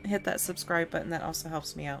already, hit that subscribe button. That also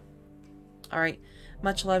helps me out. Alright,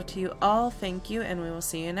 much love to you all. Thank you, and we will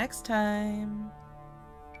see you next time.